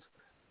struggled,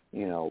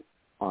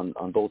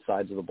 on both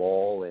sides of the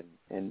ball.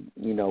 And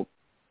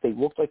they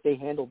looked like they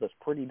handled us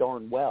pretty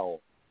darn well,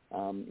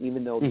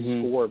 even though the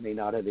score may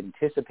not have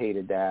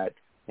anticipated that.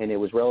 And it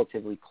was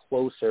relatively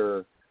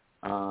closer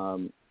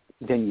than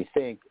you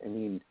think. I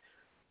mean,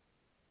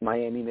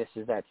 Miami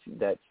misses that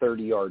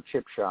 30-yard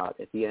chip shot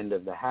at the end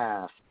of the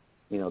half.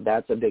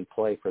 That's a big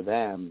play for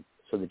them.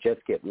 So the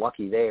Jets get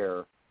lucky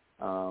there.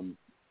 And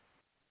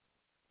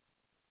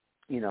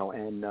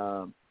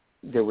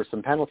there were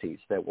some penalties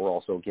that were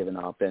also given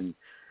up. And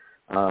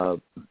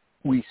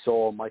we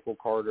saw Michael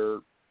Carter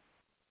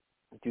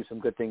do some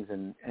good things,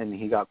 and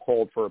he got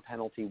called for a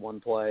penalty one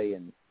play,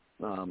 and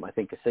I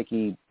think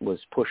Gesicki was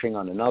pushing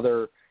on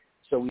another.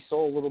 So we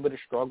saw a little bit of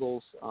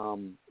struggles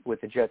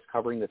with the Jets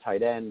covering the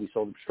tight end. We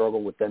saw them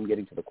struggle with them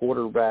getting to the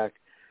quarterback.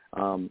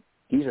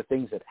 These are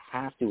things that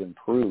have to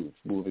improve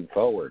moving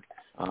forward.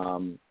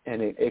 And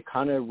it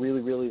kind of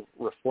really, really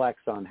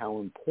reflects on how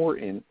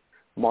important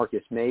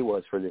Marcus May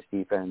was for this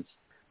defense.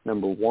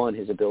 Number one,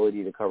 his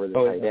ability to cover the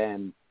tight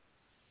end.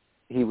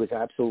 He was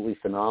absolutely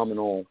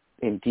phenomenal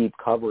in deep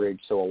coverage.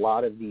 So a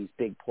lot of these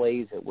big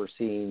plays that we're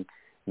seeing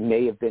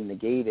may have been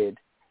negated.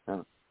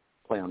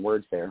 Play on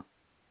words there.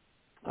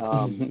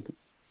 And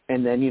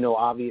then,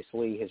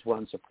 obviously his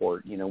run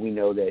support. We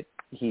know that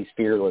he's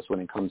fearless when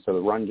it comes to the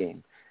run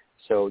game.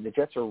 So the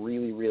Jets are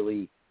really,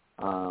 really,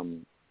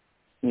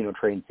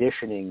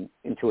 transitioning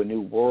into a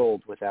new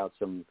world without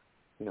some,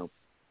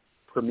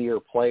 premier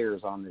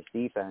players on this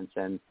defense.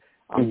 And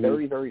I'm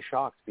very, very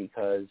shocked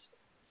because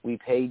we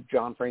paid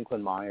John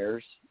Franklin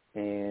Myers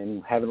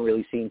and haven't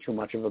really seen too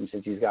much of him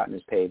since he's gotten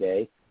his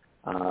payday.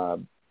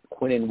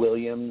 Quinnen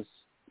Williams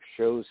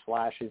shows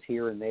flashes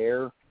here and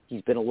there.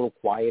 He's been a little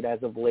quiet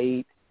as of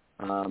late.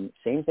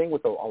 Same thing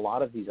with a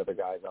lot of these other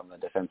guys on the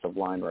defensive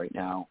line right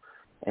now.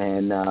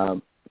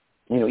 And,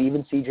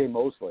 even C.J.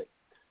 Mosley,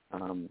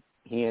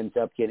 he ends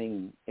up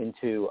getting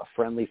into a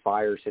friendly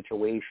fire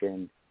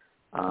situation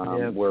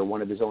where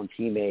one of his own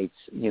teammates,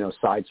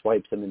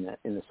 sideswipes him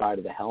in the side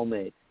of the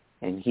helmet,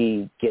 and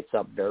he gets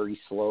up very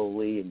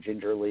slowly and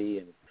gingerly,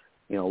 and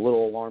a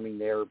little alarming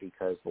there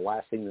because the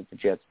last thing that the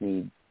Jets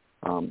need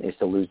is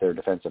to lose their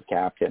defensive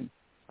captain.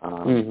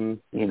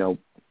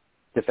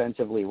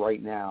 Defensively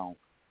right now,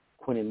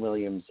 Quinnen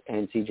Williams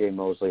and C.J.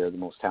 Mosley are the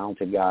most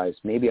talented guys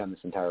maybe on this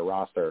entire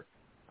roster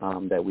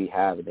that we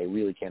have, and they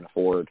really can't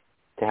afford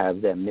to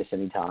have them miss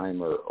any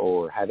time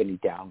or have any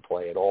down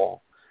play at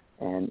all.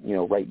 And,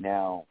 right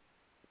now,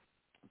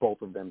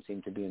 both of them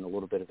seem to be in a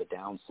little bit of a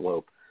down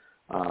slope.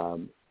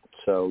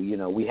 So,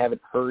 we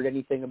haven't heard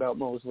anything about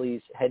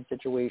Mosley's head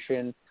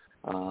situation.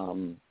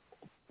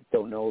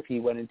 Don't know if he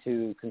went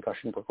into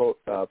concussion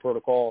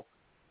protocol.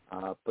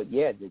 But,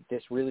 yeah,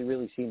 this really,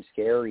 really seems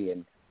scary.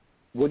 And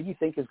what do you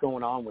think is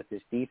going on with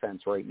this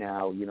defense right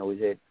now?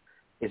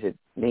 Is it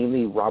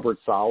mainly Robert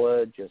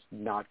Saleh just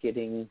not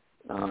getting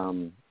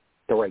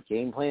the right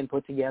game plan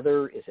put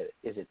together? Is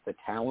it the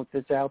talent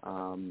that's out?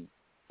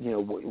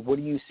 What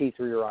do you see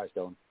through your eyes,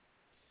 Dylan?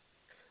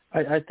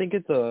 I think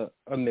it's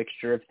a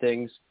mixture of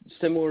things,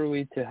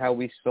 similarly to how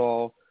we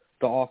saw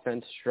the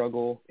offense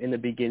struggle in the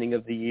beginning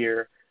of the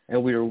year,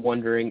 and we were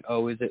wondering,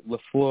 is it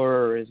LaFleur,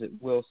 or is it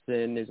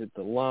Wilson, is it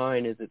the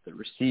line, is it the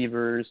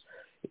receivers?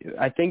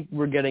 I think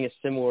we're getting a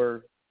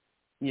similar,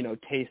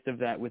 taste of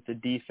that with the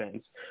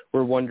defense.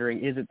 We're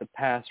wondering, is it the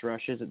pass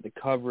rush, is it the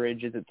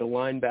coverage, is it the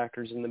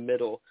linebackers in the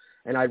middle?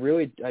 And I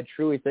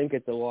truly think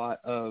it's a lot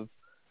of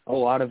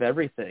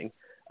everything.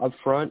 Up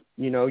front,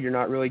 you're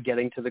not really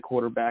getting to the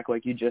quarterback,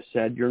 like you just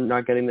said. You're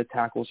not getting the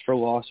tackles for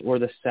loss or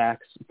the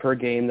sacks per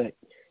game that,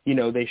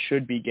 they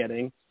should be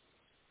getting.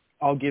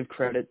 I'll give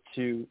credit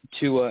to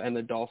Tua and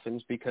the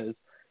Dolphins because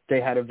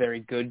they had a very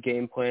good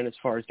game plan as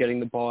far as getting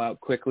the ball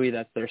out quickly.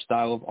 That's their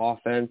style of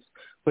offense.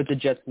 But the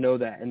Jets know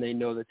that, and they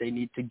know that they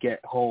need to get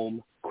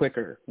home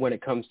quicker when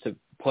it comes to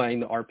playing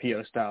the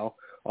RPO-style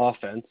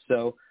offense.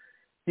 So,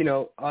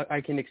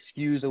 I can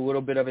excuse a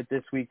little bit of it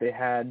this week. They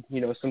had,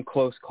 some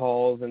close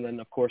calls, and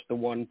then, of course, the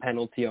one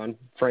penalty on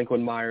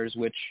Franklin Myers,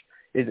 which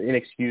is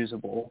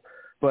inexcusable.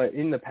 But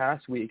in the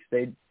past weeks,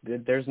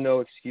 there's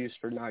no excuse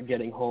for not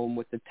getting home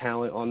with the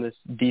talent on this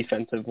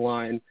defensive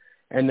line.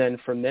 And then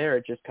from there,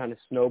 it just kind of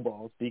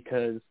snowballs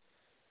because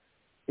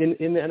in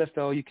the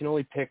NFL, you can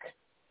only pick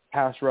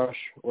pass rush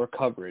or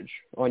coverage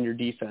on your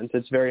defense.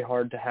 It's very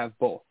hard to have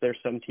both. There's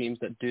some teams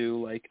that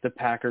do, like the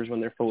Packers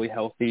when they're fully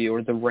healthy,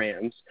 or the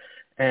Rams,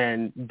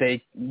 and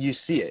you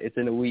see it. It's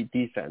an elite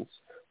defense.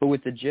 But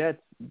with the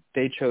Jets,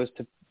 they chose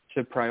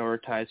to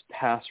prioritize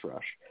pass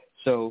rush.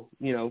 So,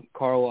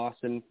 Carl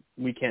Lawson,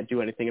 we can't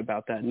do anything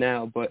about that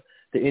now, but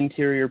the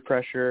interior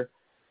pressure,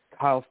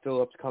 Kyle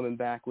Phillips coming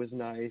back was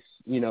nice.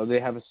 They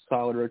have a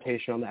solid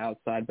rotation on the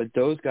outside, but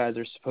those guys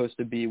are supposed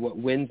to be what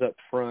wins up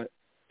front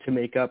to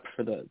make up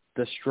for the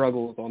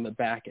struggles on the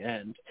back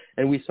end.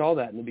 And we saw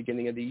that in the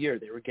beginning of the year.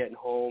 They were getting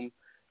home.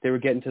 They were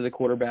getting to the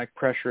quarterback,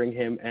 pressuring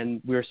him,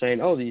 and we were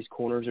saying, oh, these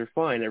corners are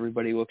fine.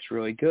 Everybody looks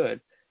really good.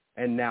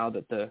 And now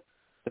that the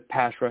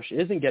pass rush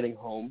isn't getting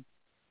home,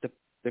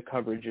 the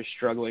coverage is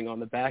struggling on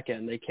the back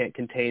end. They can't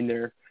contain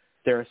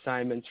their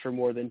assignments for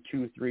more than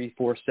 2, 3,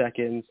 4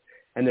 seconds,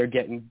 and they're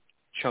getting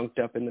chunked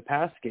up in the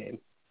pass game.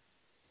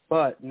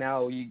 But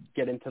now you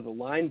get into the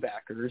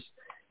linebackers,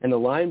 and the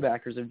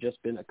linebackers have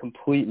just been a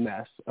complete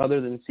mess, other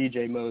than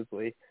C.J.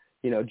 Mosley.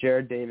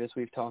 Jared Davis,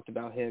 we've talked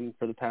about him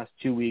for the past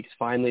 2 weeks.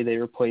 Finally, they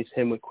replace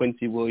him with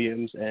Quincy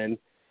Williams, and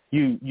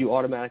you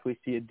automatically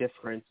see a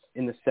difference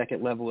in the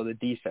second level of the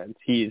defense.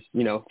 He's,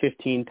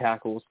 15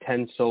 tackles,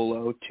 10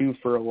 solo, 2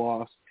 for a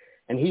loss,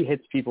 and he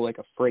hits people like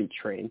a freight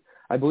train.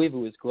 I believe it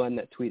was Glenn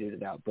that tweeted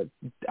it out, but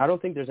I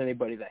don't think there's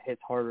anybody that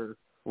hits harder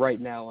right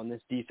now on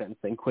this defense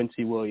than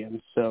Quincy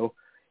Williams. So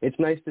it's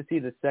nice to see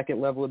the second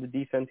level of the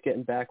defense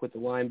getting back with the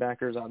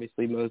linebackers.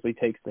 Obviously, Mosley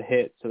takes the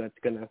hit, so that's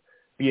going to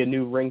be a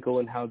new wrinkle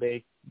in how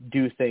they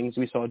do things.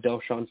 We saw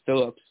Delshon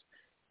Phillips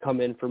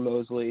come in for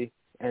Mosley,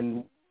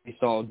 and we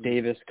saw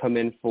Davis come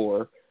in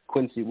for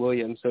Quincy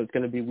Williams. So it's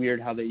going to be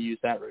weird how they use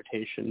that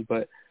rotation.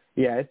 But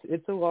yeah,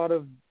 it's a lot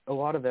of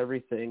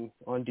everything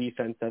on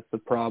defense that's the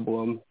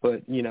problem.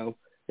 But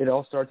it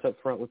all starts up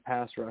front with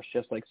pass rush,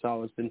 just like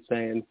Salah's been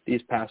saying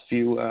these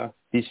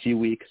few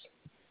weeks.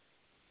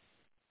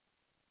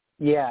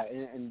 Yeah,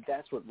 and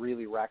that's what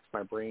really racks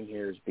my brain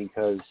here, is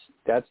because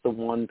that's the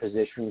one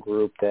position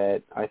group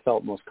that I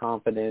felt most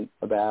confident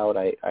about.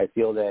 I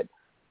feel that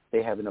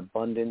they have an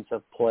abundance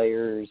of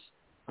players,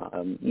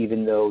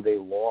 even though they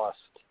lost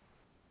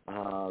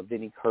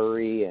Vinny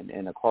Curry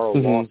and a Carl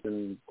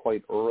Lawson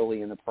quite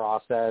early in the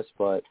process.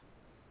 But,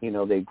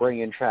 they bring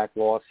in Shaq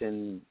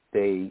Lawson.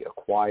 They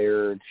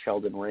acquired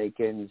Sheldon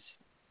Rankins.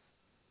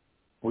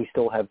 We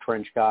still have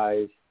trench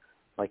guys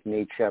like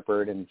Nate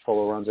Shepard and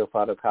Folorenzo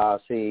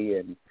Fatukasi,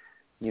 and,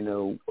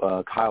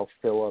 Kyle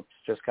Phillips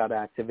just got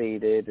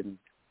activated, and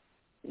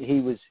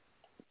he was,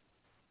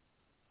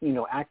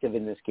 active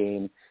in this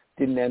game,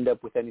 didn't end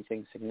up with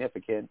anything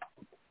significant.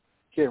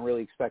 Didn't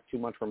really expect too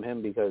much from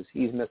him because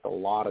he's missed a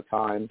lot of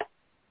time,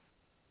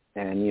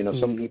 and,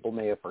 some people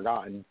may have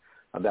forgotten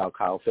about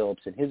Kyle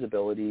Phillips and his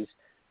abilities.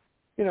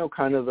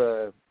 Kind of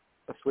a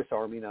Swiss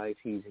Army knife.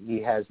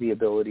 He has the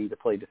ability to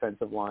play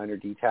defensive line or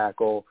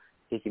D-tackle.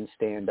 He can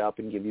stand up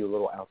and give you a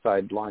little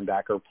outside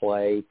linebacker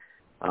play.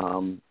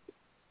 I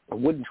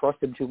wouldn't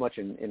trust him too much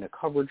in a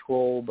coverage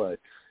role, but,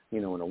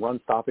 in a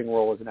run-stopping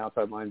role as an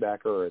outside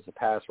linebacker or as a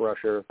pass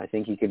rusher, I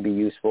think he can be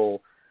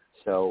useful.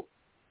 So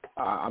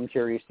I'm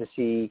curious to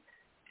see,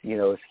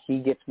 if he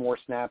gets more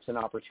snaps and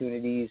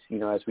opportunities,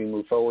 as we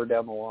move forward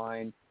down the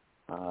line.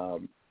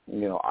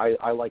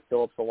 I like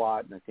Phillips a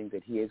lot, and I think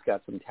that he has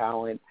got some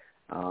talent.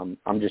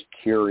 I'm just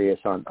curious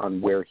on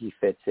where he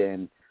fits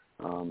in.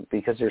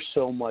 Because there's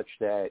so much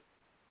that,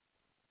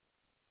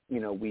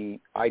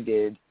 I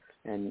did,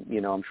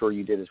 and, I'm sure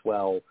you did as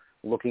well,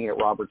 looking at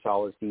Robert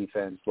Saleh's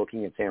defense,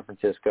 looking at San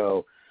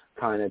Francisco,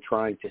 kind of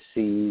trying to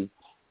see,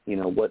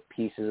 what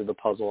pieces of the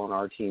puzzle on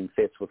our team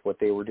fits with what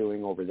they were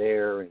doing over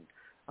there, and,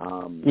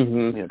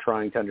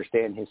 trying to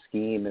understand his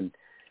scheme. And,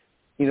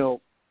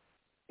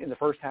 in the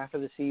first half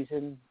of the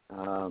season,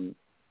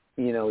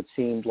 it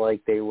seemed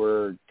like they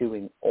were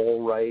doing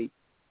all right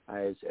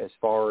as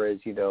far as,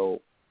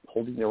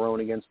 holding their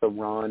own against the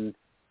run.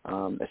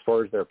 As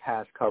far as their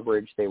pass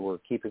coverage, they were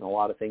keeping a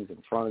lot of things in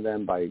front of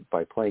them by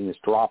playing this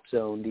drop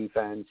zone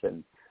defense.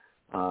 And,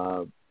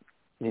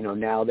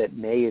 now that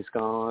May is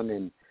gone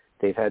and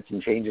they've had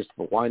some changes to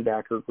the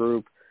linebacker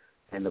group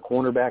and the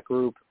cornerback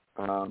group,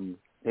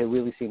 it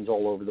really seems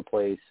all over the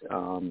place.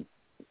 Some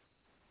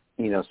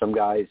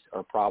guys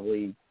are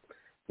probably,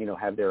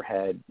 have their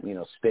head,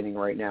 spinning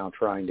right now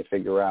trying to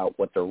figure out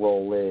what their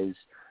role is,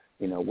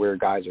 where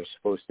guys are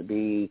supposed to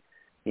be.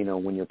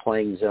 When you're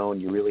playing zone,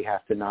 you really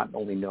have to not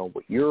only know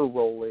what your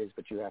role is,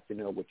 but you have to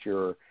know what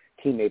your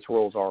teammates'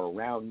 roles are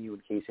around you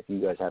in case if you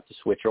guys have to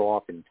switch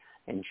off and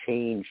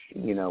change,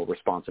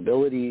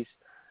 responsibilities.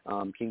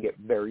 Can get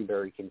very,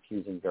 very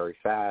confusing very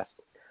fast.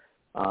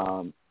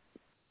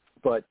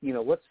 But, we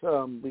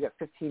got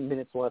 15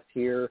 minutes left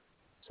here,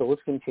 so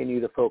let's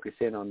continue to focus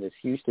in on this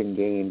Houston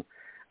game.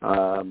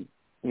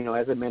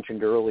 As I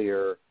mentioned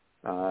earlier,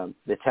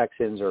 The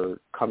Texans are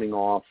coming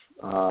off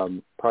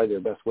probably their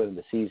best win of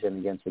the season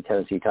against the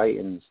Tennessee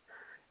Titans,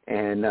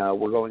 and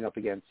we're going up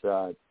against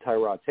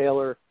Tyrod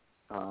Taylor.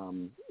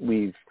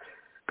 We've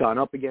gone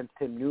up against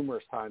him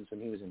numerous times when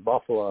he was in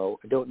Buffalo.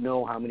 I don't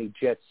know how many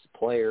Jets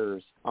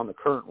players on the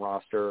current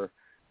roster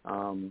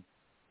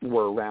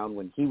were around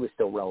when he was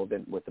still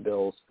relevant with the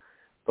Bills,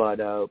 but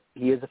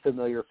he is a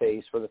familiar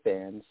face for the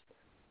fans.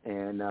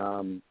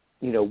 And,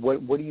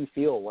 what do you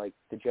feel like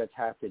the Jets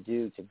have to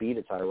do to beat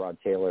a Tyrod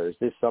Taylor? Is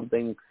this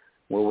something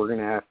where we're going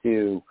to have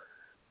to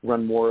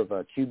run more of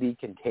a QB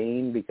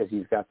contain because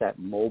he's got that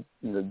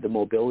the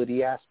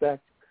mobility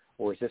aspect?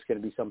 Or is this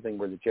going to be something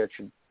where the Jets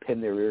should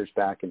pin their ears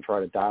back and try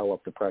to dial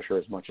up the pressure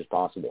as much as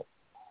possible?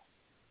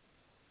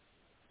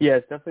 Yeah,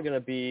 it's definitely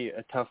going to be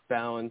a tough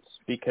balance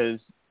because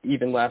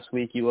even last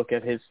week you look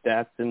at his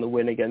stats in the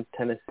win against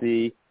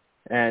Tennessee,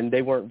 and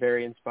they weren't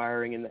very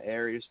inspiring in the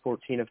air. He was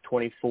 14 of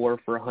 24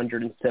 for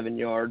 107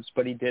 yards,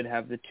 but he did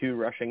have the 2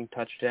 rushing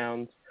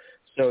touchdowns.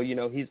 So,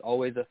 he's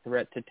always a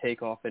threat to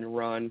take off and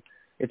run.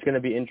 It's going to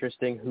be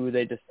interesting who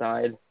they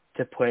decide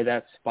to play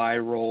that spy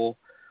role,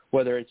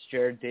 whether it's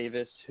Jared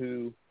Davis,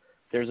 who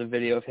there's a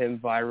video of him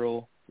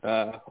viral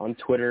on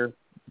Twitter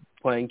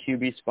playing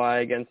QB spy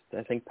against,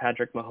 I think,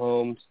 Patrick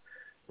Mahomes,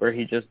 where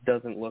he just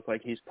doesn't look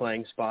like he's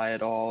playing spy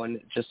at all, and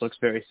it just looks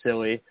very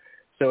silly.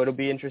 So it'll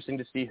be interesting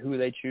to see who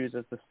they choose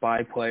as the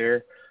spy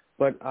player.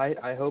 But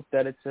I hope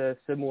that it's a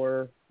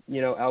similar,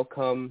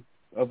 outcome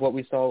of what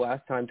we saw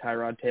last time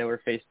Tyrod Taylor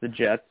faced the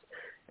Jets.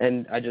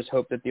 And I just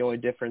hope that the only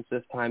difference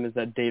this time is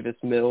that Davis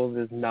Mills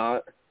is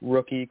not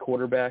rookie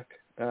quarterback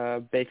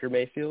Baker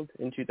Mayfield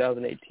in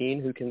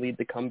 2018, who can lead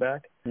the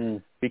comeback,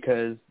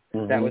 because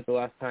that was the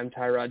last time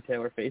Tyrod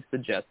Taylor faced the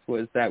Jets,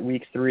 was that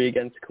week 3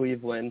 against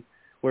Cleveland,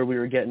 where we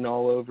were getting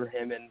all over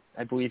him, and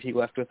I believe he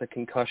left with a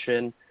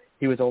concussion.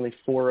 He was only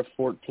 4 of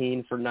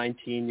 14 for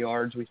 19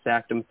 yards. We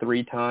sacked him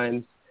 3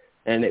 times,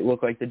 and it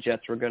looked like the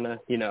Jets were going to,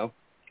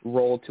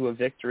 roll to a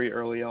victory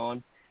early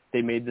on.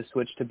 They made the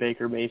switch to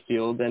Baker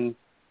Mayfield, and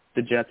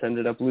the Jets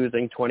ended up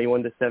losing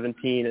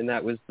 21-17, and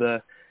that was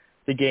the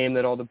game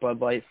that all the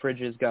Bud Light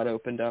fridges got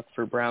opened up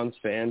for Browns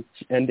fans,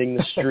 ending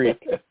the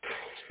streak.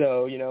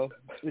 So,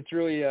 it's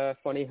really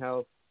funny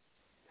how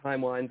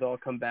timelines all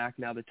come back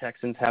now. The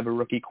Texans have a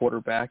rookie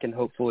quarterback, and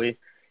hopefully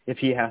if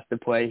he has to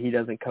play, he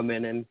doesn't come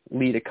in and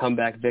lead a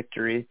comeback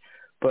victory.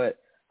 But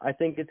I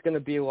think it's going to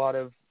be a lot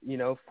of,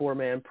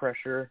 4-man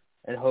pressure,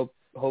 and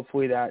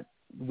hopefully that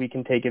we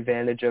can take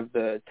advantage of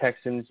the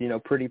Texans,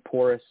 pretty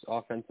porous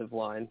offensive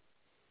line.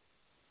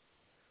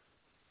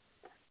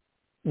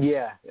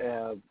 Yeah,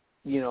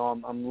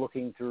 I'm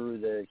looking through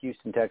the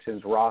Houston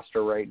Texans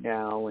roster right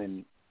now,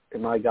 and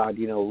my God,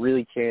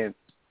 really can't,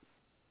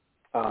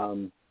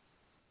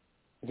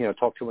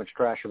 talk too much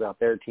trash about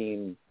their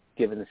team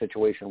given the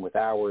situation with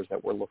ours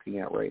that we're looking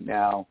at right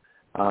now.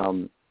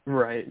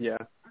 Right, yeah.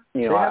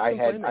 I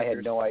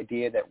had no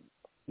idea that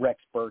Rex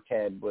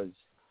Burkhead was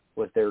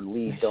their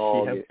lead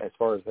dog as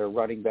far as their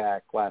running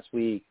back last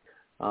week.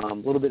 A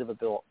little bit of a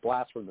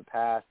blast from the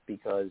past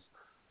because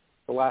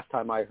the last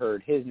time I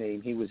heard his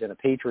name, he was in a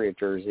Patriot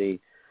jersey.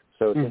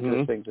 So it's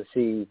interesting to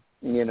see,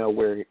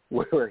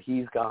 where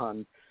he's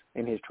gone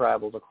in his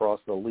travels across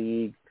the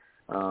league.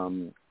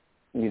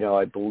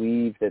 I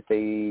believe that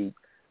the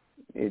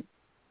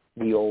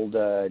old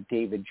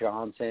David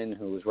Johnson,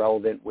 who was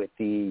relevant with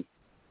the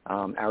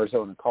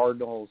Arizona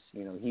Cardinals,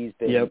 he's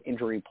been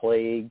injury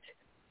plagued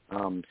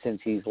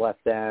since he's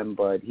left them,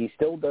 but he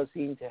still does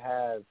seem to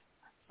have,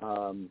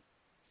 a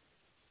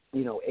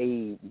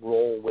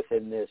role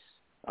within this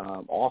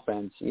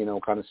offense,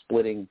 kind of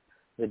splitting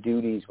the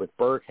duties with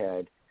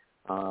Burkhead.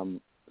 So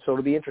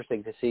it'll be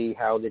interesting to see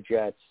how the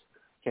Jets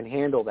can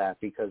handle that,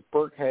 because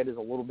Burkhead is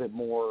a little bit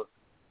more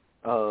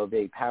of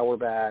a power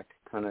back,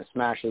 kind of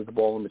smashes the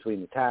ball in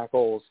between the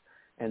tackles,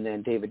 and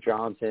then David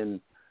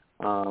Johnson,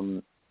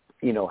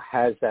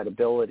 has that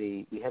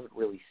ability. We haven't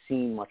really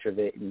seen much of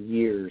it in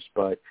years,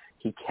 but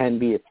he can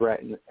be a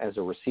threat as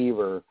a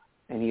receiver,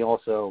 and he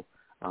also,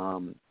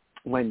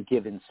 when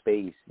given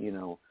space,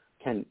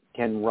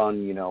 can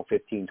run,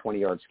 15,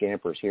 20-yard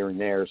scampers here and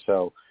there.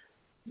 So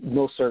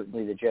most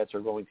certainly the Jets are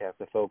going to have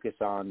to focus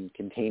on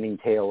containing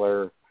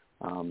Taylor,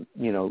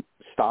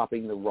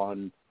 stopping the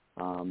run,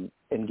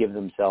 and give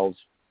themselves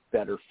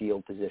better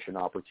field position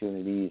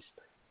opportunities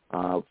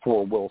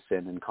for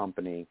Wilson and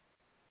company.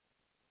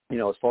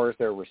 As far as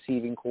their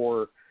receiving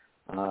core,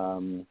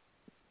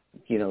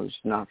 it's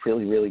not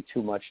really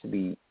too much to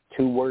be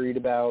too worried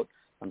about.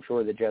 I'm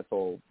sure the Jets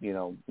will,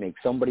 make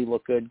somebody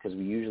look good because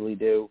we usually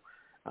do.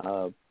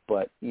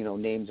 But,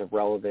 names of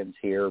relevance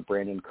here,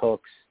 Brandon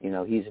Cooks,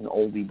 he's an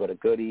oldie but a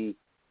goodie.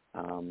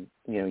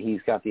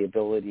 He's got the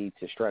ability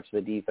to stretch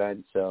the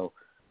defense. So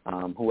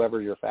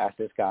whoever's your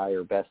fastest guy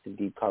or best in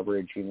deep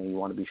coverage, you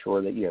want to be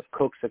sure that you have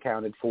Cooks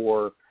accounted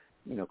for.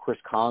 Chris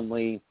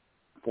Conley,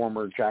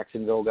 former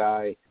Jacksonville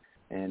guy,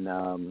 and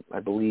I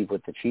believe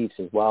with the Chiefs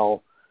as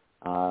well.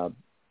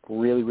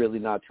 Really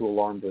not too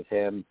alarmed with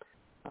him.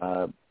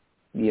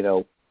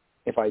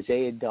 If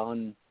Isaiah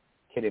Dunn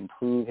can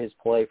improve his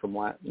play from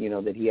that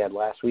he had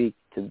last week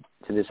to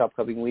this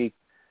upcoming week.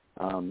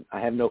 I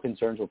have no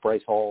concerns with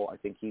Bryce Hall. I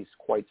think he's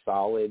quite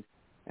solid,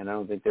 and I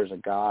don't think there's a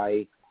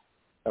guy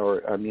or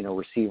a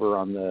receiver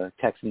on the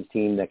Texans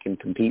team that can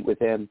compete with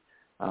him.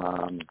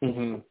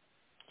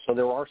 So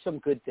there are some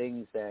good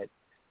things that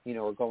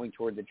are going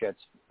toward the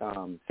Jets'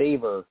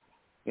 favor.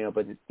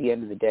 But at the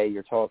end of the day,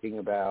 you're talking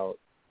about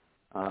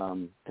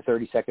the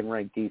 32nd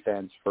ranked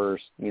defense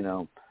versus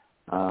the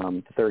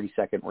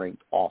 32nd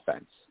ranked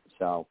offense.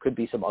 So could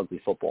be some ugly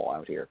football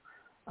out here.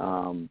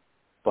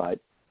 But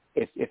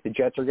if the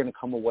Jets are going to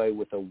come away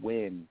with a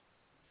win,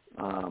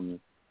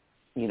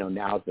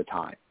 now's the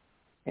time.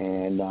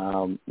 And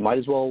might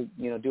as well,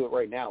 do it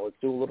right now. Let's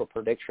do a little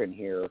prediction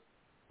here.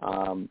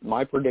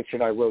 My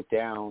prediction I wrote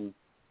down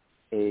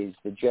is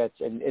the Jets,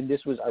 and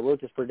I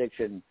wrote this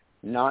prediction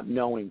not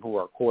knowing who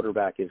our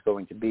quarterback is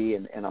going to be,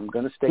 and I'm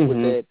going to stick with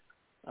it.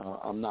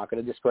 I'm not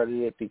going to discredit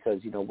it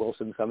because,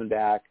 Wilson's coming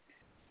back.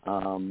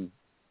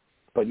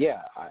 But,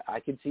 yeah, I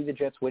could see the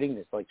Jets winning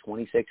this like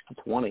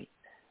 26-20,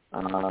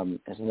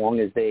 as long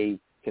as they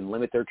can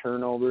limit their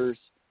turnovers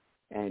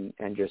and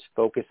just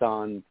focus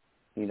on,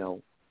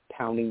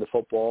 pounding the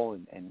football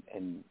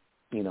and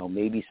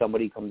maybe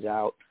somebody comes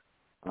out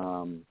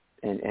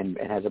and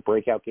has a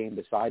breakout game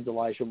besides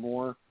Elijah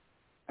Moore.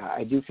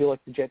 I do feel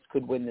like the Jets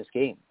could win this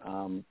game.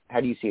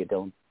 How do you see it,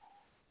 Dylan?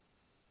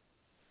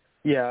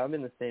 Yeah, I'm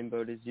in the same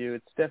boat as you.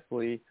 It's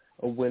definitely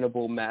a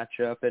winnable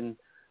matchup, and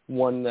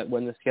one that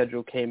when the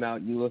schedule came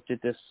out, you looked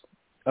at this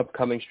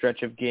upcoming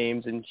stretch of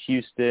games in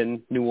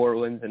Houston, New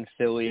Orleans, and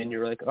Philly, and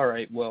you're like, all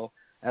right, well,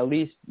 at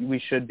least we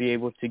should be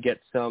able to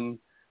get some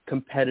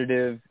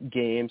competitive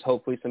games,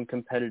 hopefully some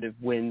competitive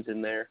wins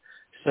in there.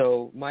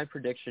 So my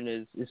prediction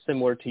is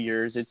similar to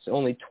yours. It's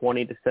only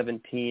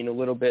 20-17, a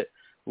little bit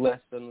less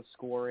than the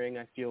scoring.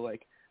 I feel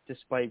like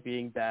despite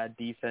being bad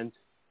defenses,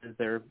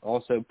 they're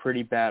also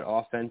pretty bad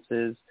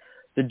offenses.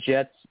 The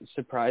Jets,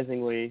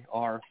 surprisingly,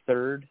 are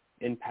third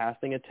in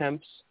passing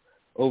attempts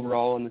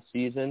overall in the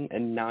season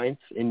and ninth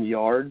in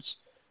yards.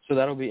 So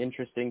that'll be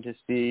interesting to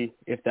see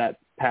if that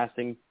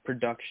passing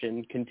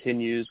production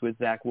continues with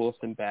Zach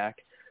Wilson back.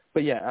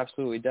 But, yeah,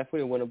 absolutely,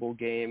 definitely a winnable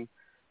game.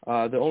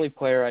 The only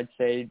player I'd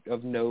say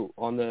of note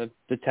on the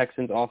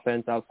Texans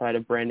offense outside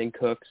of Brandon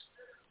Cooks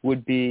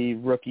would be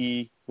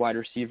rookie wide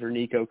receiver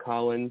Nico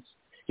Collins.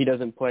 He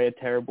doesn't play a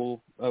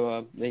terrible,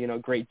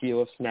 great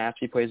deal of snaps.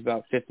 He plays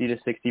about 50 to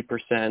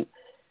 60%.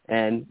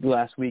 And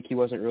last week he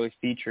wasn't really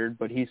featured,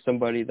 but he's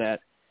somebody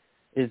that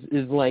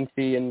is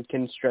lengthy and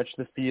can stretch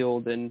the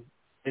field and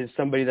is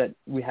somebody that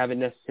we haven't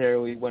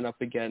necessarily went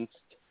up against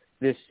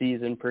this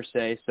season per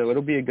se. So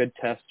it'll be a good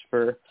test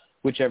for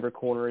whichever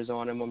corner is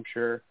on him, I'm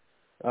sure.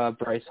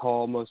 Bryce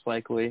Hall most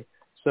likely.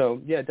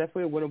 So, yeah,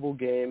 definitely a winnable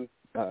game.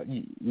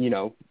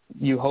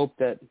 You hope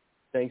that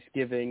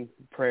Thanksgiving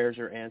prayers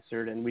are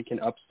answered and we can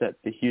upset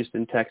the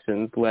Houston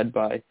Texans led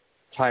by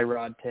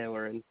Tyrod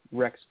Taylor and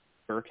Rex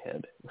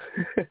Burkhead.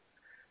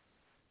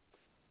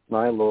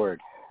 My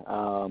Lord.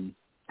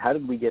 How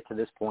did we get to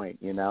this point,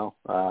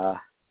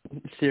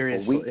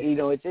 Seriously.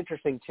 It's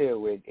interesting,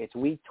 too. It's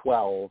week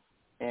 12,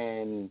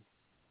 and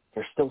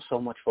there's still so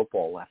much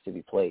football left to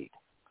be played,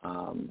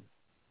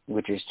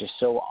 which is just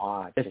so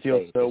odd. It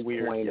feels so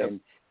weird. Yep.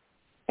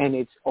 And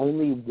it's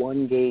only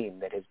one game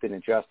that has been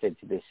adjusted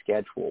to this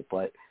schedule,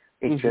 but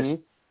it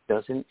just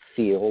doesn't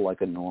feel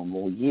like a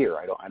normal year.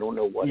 I don't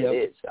know what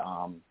it is.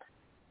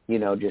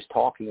 Just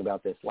talking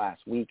about this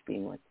last week,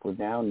 being like we're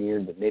now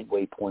near the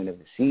midway point of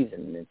the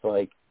season, and it's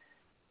like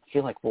I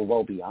feel like we're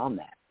well beyond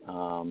that.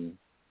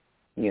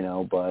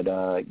 But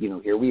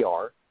here we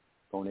are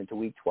going into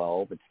week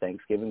 12. It's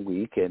Thanksgiving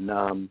week,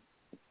 and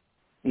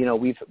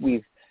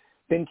we've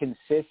been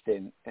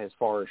consistent as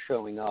far as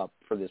showing up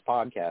for this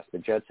podcast. The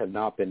Jets have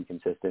not been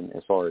consistent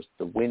as far as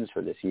the wins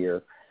for this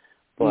year.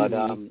 But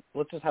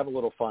let's just have a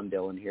little fun,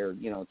 Dylan, here.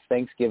 It's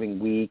Thanksgiving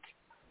week.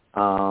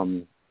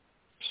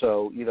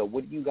 So,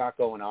 what do you got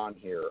going on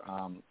here?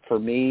 For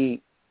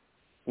me,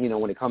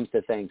 when it comes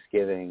to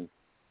Thanksgiving,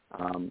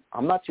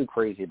 I'm not too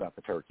crazy about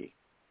the turkey.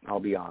 I'll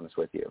be honest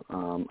with you.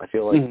 I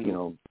feel like,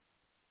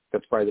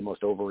 that's probably the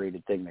most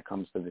overrated thing that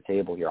comes to the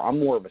table here. I'm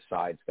more of a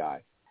sides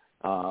guy.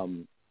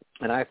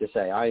 And I have to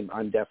say,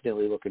 I'm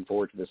definitely looking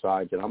forward to the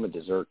sides, and I'm a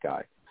dessert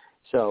guy.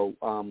 So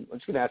I'm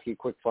just going to ask you a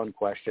quick fun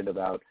question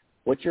about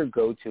what's your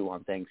go-to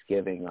on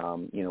Thanksgiving?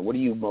 What are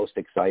you most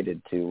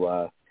excited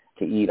to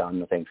eat on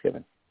the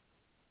Thanksgiving?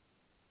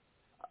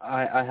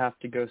 I have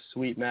to go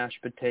sweet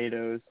mashed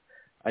potatoes.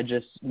 I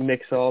just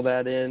mix all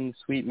that in,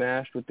 sweet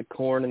mashed with the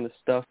corn and the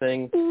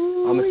stuffing.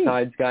 Ooh. I'm a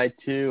sides guy,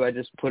 too. I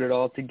just put it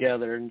all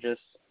together and just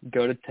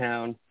go to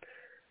town.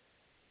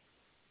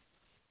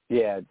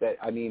 Yeah,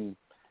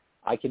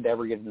 I could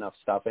never get enough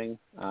stuffing.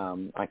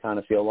 I kind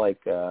of feel like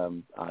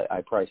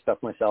I probably stuff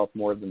myself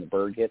more than the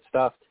bird gets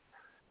stuffed.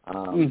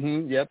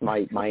 Yep.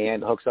 My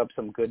aunt hooks up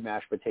some good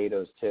mashed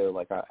potatoes, too.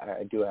 Like,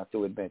 I do have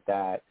to admit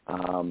that.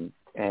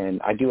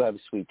 And I do have a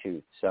sweet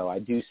tooth, so I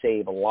do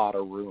save a lot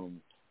of room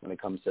when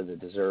it comes to the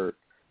dessert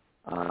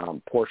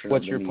portion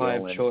What's of the your meal. pie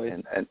of choice?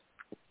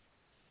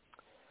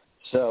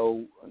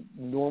 So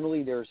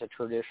normally there's a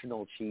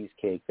traditional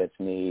cheesecake that's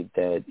made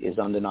that is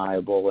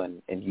undeniable,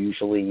 and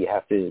usually you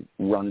have to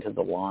run to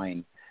the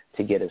line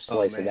to get a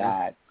slice of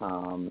that.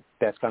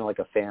 That's kind of like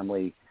a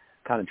family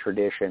kind of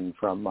tradition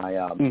from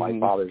my my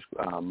father's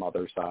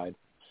mother's side.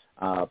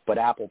 But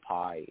apple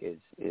pie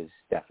is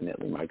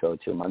definitely my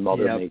go-to. My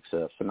mother makes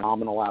a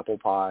phenomenal apple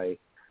pie.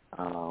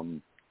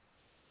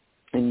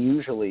 And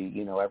usually,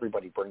 you know,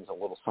 everybody brings a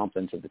little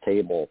something to the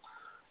table.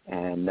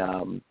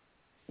 And,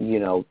 you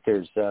know,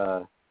 there's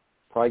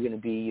probably going to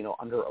be, you know,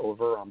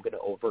 under-over. I'm going to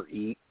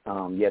overeat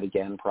yet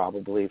again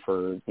probably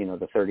for, you know,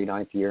 the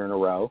 39th year in a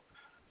row.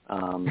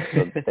 So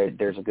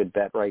there's a good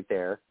bet right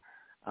there.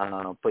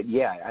 But,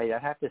 yeah, I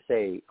have to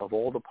say, of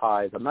all the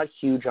pies, I'm not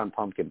huge on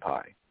pumpkin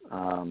pie.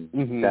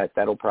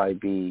 That'll probably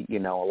be, you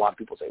know, a lot of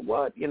people say,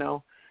 what, you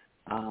know?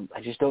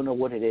 I just don't know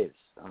what it is.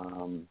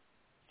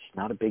 Just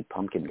not a big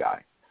pumpkin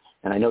guy.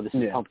 And I know this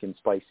is pumpkin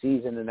spice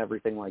season and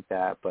everything like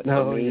that, but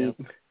for me,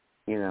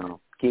 you know,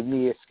 give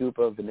me a scoop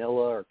of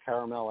vanilla or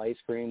caramel ice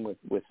cream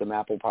with some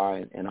apple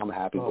pie, and I'm a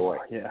happy boy.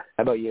 Yeah.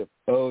 How about you?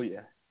 Oh,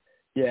 yeah.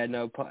 Yeah,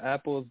 no,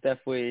 apple is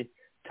definitely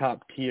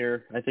top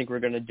tier. I think we're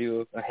going to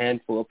do a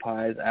handful of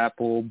pies,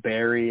 apple,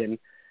 berry,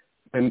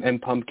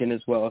 and pumpkin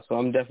as well. So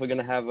I'm definitely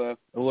going to have a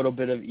little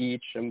bit of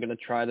each. I'm going to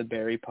try the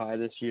berry pie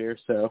this year.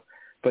 So,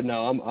 but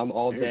no, I'm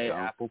all day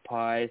apple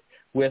pie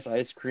with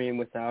ice cream,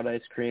 without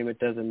ice cream. It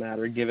doesn't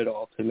matter. Give it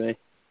all to me.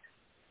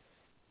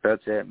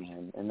 That's it,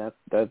 man. And that's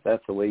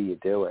the way you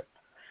do it.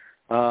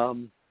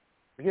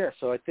 Yeah.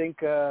 So I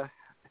think that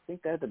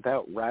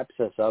about wraps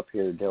us up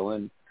here,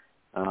 Dylan.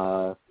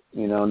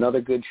 You know, another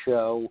good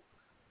show.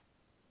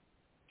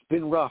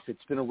 Been rough.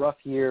 It's been a rough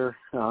year.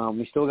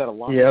 We still got a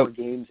lot more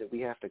games that we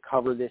have to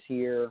cover this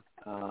year.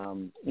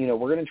 You know,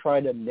 we're going to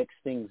try to mix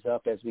things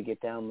up as we get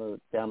down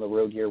the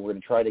road here. We're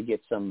going to try to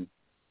get some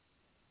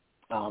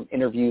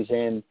interviews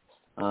in.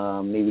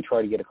 Maybe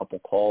try to get a couple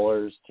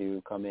callers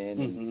to come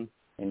in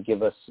and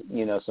give us,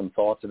 you know, some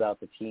thoughts about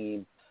the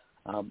team.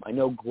 I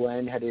know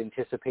Glenn had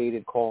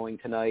anticipated calling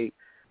tonight,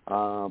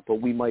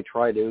 but we might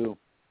try to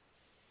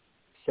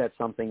set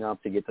something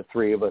up to get the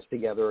three of us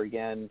together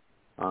again.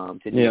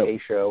 To do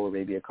a show or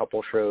maybe a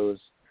couple shows.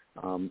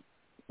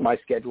 My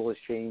schedule has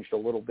changed a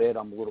little bit.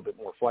 I'm a little bit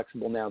more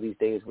flexible now these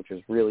days, which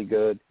is really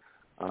good.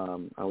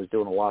 I was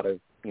doing a lot of,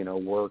 you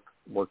know,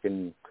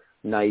 working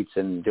nights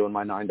and doing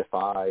my 9 to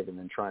 5 and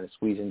then trying to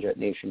squeeze in Jet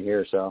Nation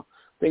here. So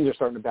things are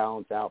starting to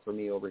balance out for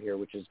me over here,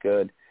 which is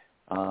good.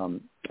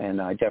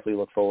 And I definitely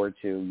look forward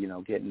to, you know,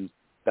 getting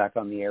back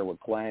on the air with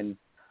Glenn.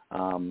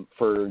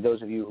 For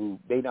those of you who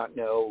may not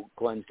know,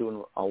 Glenn's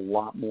doing a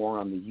lot more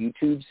on the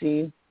YouTube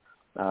scene.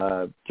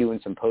 Doing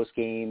some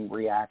post-game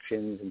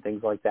reactions and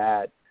things like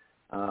that.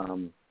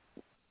 You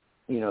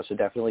know, so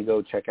definitely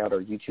go check out our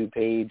YouTube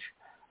page.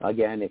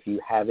 Again, if you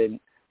haven't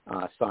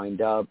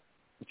signed up,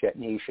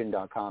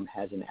 jetnation.com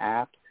has an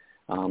app,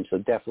 so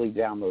definitely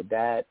download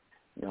that.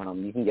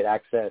 You can get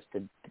access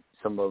to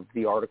some of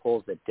the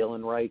articles that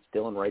Dylan writes.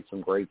 Dylan writes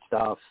some great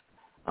stuff,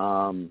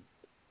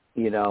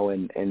 you know,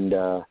 and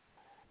are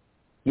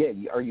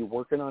you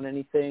working on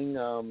anything,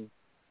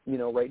 you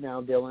know, right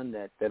now, Dylan,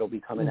 that'll be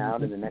coming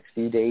out in the next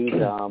few days?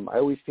 I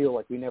always feel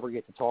like we never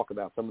get to talk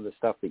about some of the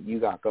stuff that you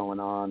got going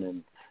on,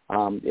 and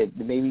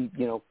maybe,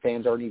 you know,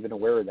 fans aren't even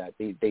aware of that.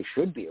 They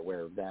should be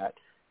aware of that.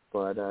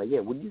 But,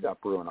 what do you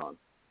got brewing on?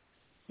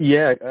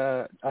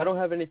 Yeah, I don't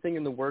have anything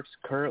in the works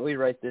currently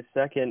right this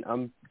second.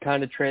 I'm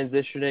kind of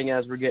transitioning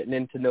as we're getting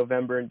into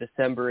November and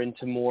December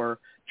into more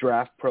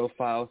draft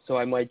profiles, so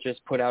I might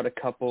just put out a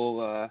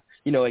couple,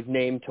 you know, like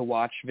name to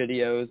watch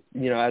videos,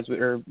 you know,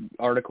 or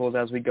articles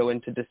as we go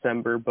into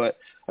December. But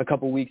a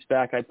couple weeks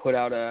back, I put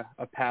out a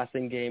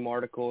passing game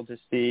article to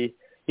see,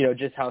 you know,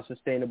 just how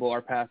sustainable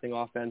our passing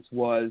offense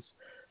was.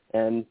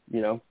 And,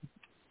 you know,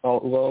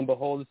 lo and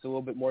behold, it's a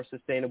little bit more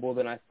sustainable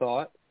than I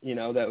thought. You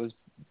know, that was,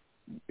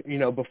 you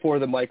know, before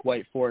the Mike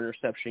White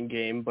 4-interception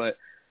game. But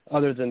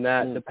other than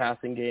that, the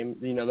passing game,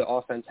 you know, the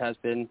offense has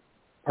been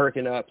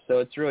perking up. So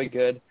it's really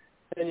good.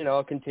 And, you know,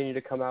 I'll continue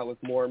to come out with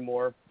more and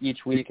more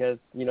each week as,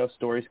 you know,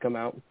 stories come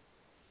out.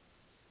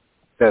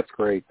 That's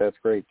great. That's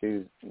great,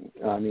 dude.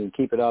 I mean,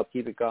 keep it up.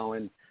 Keep it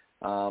going.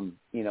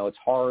 You know, it's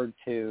hard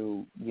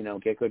to, you know,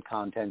 get good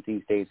content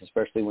these days,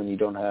 especially when you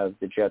don't have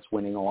the Jets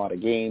winning a lot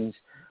of games.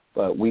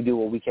 But we do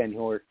what we can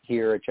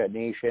here at Jet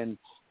Nation.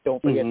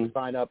 Don't forget to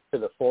sign up to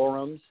the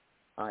forums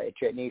at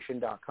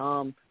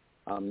jetnation.com.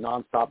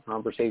 Nonstop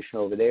conversation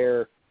over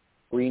there.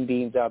 Green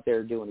Bean's out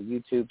there doing a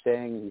YouTube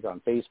thing. He's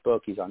on Facebook.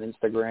 He's on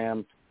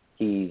Instagram.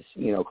 He's,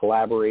 you know,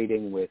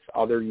 collaborating with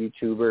other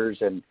YouTubers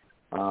and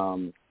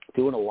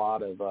doing a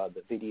lot of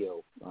the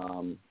video,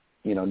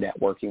 you know,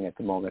 networking at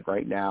the moment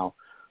right now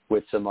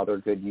with some other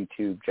good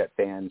YouTube Jet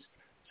fans.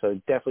 So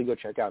definitely go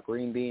check out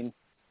Green Bean.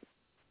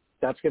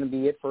 That's going to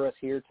be it for us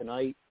here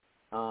tonight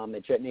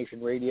at Jet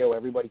Nation Radio.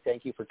 Everybody,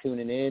 thank you for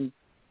tuning in.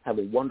 Have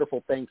a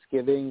wonderful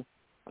Thanksgiving.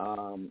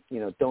 You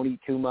know, don't eat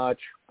too much,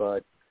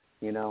 but,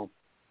 you know,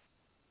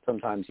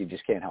 sometimes you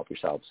just can't help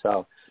yourself.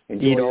 So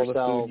enjoy Eat all yourself.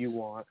 the food you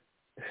want.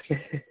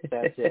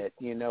 That's it.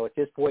 You know, at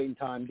this point in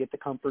time, get the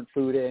comfort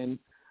food in.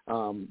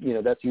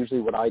 That's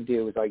usually what I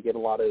do is I get a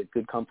lot of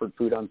good comfort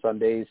food on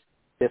Sundays.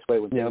 This way,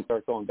 when things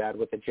start going bad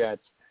with the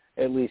Jets,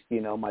 at least,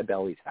 my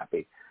belly's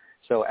happy.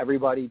 So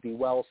everybody be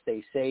well,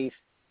 stay safe,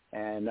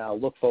 and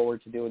look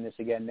forward to doing this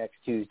again next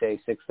Tuesday,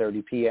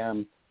 6:30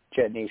 p.m.,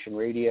 Jet Nation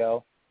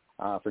Radio.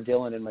 For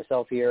Dylan and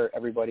myself here,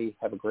 everybody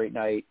have a great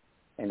night.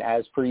 And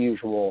as per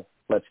usual,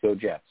 let's go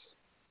Jets.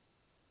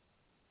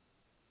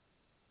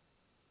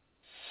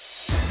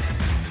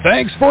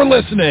 Thanks for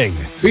listening.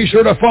 Be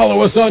sure to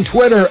follow us on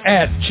Twitter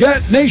at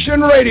Jet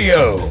Nation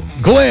Radio.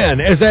 Glenn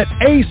is at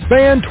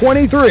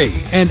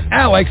AceFan23 and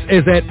Alex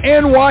is at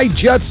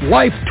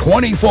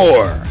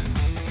NYJetsLife24.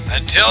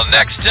 Until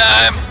next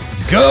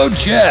time, go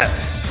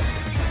Jets.